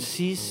mine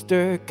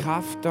sidste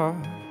kræfter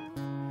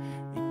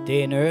i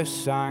denne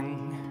sang.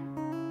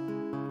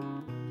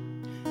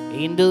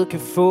 Intet kan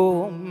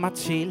få mig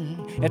til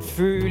at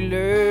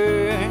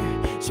føle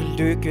så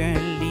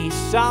lykkelig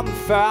som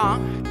før.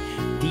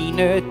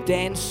 Dine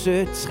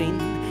dansetrin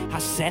har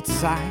sat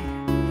sig,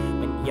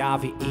 men jeg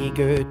vil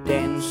ikke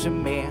danse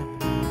mere.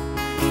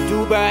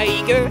 Du bør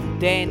ikke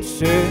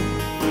danse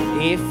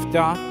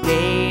efter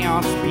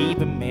deres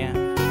pibe mere.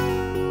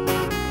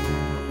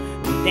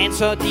 Du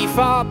danser de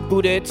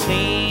forbudte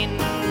trin,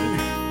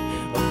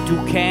 og du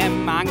kan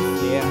mange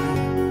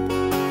flere.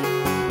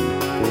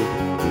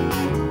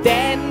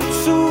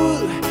 Dans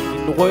ud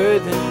i den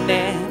røde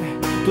nat,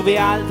 du vil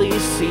aldrig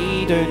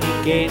se den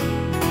igen.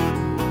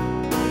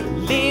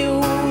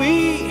 Lev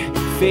i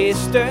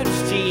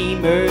festens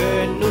time,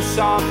 nu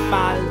som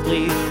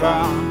aldrig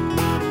før.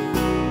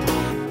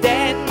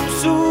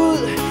 Dans ud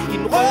i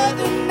den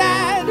røde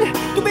nat,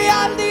 du vil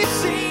aldrig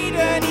se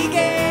den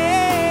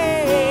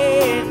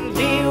igen.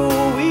 Lev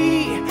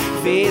i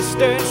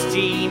festens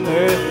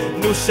time,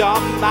 nu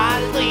som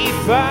aldrig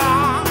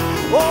før.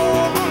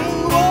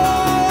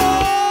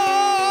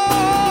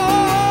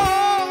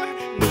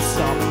 Nu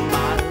som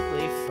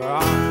aldrig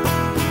før.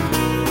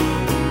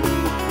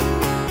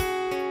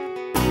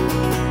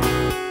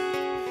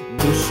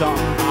 Nu som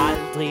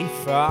aldrig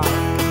før.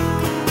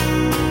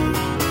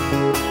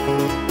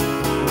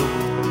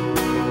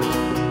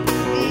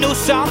 Nu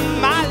som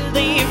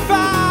aldrig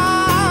før,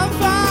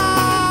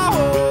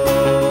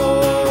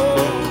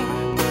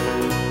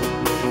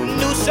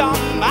 nu som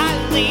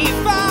aldrig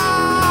før,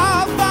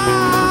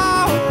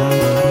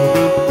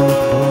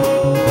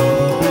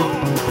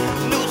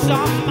 nu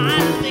som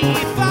aldrig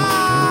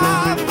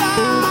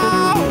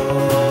før,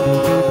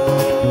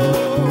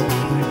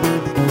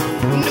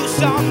 nu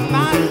som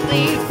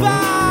aldrig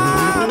før.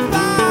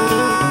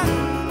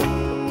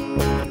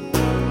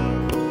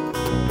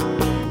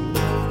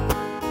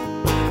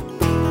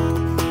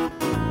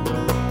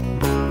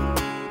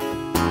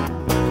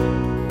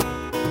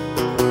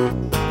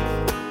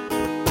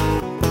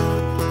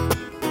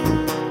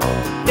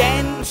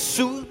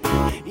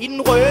 I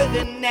den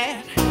røde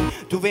nat,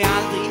 du vil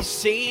aldrig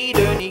se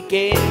den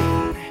igen.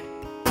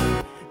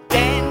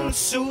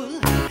 Dans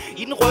ud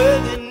i den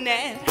røde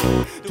nat,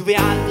 du vil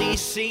aldrig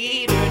se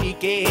den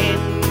igen.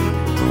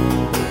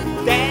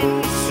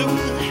 Dans ud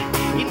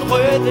i den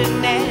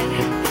røde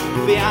nat,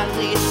 du vil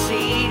aldrig se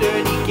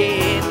den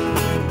igen.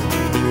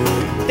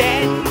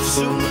 Dans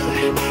ud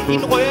i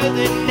den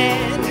røde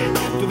nat,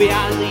 du vil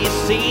aldrig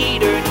se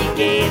den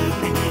igen.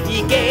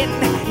 Igen,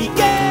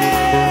 igen.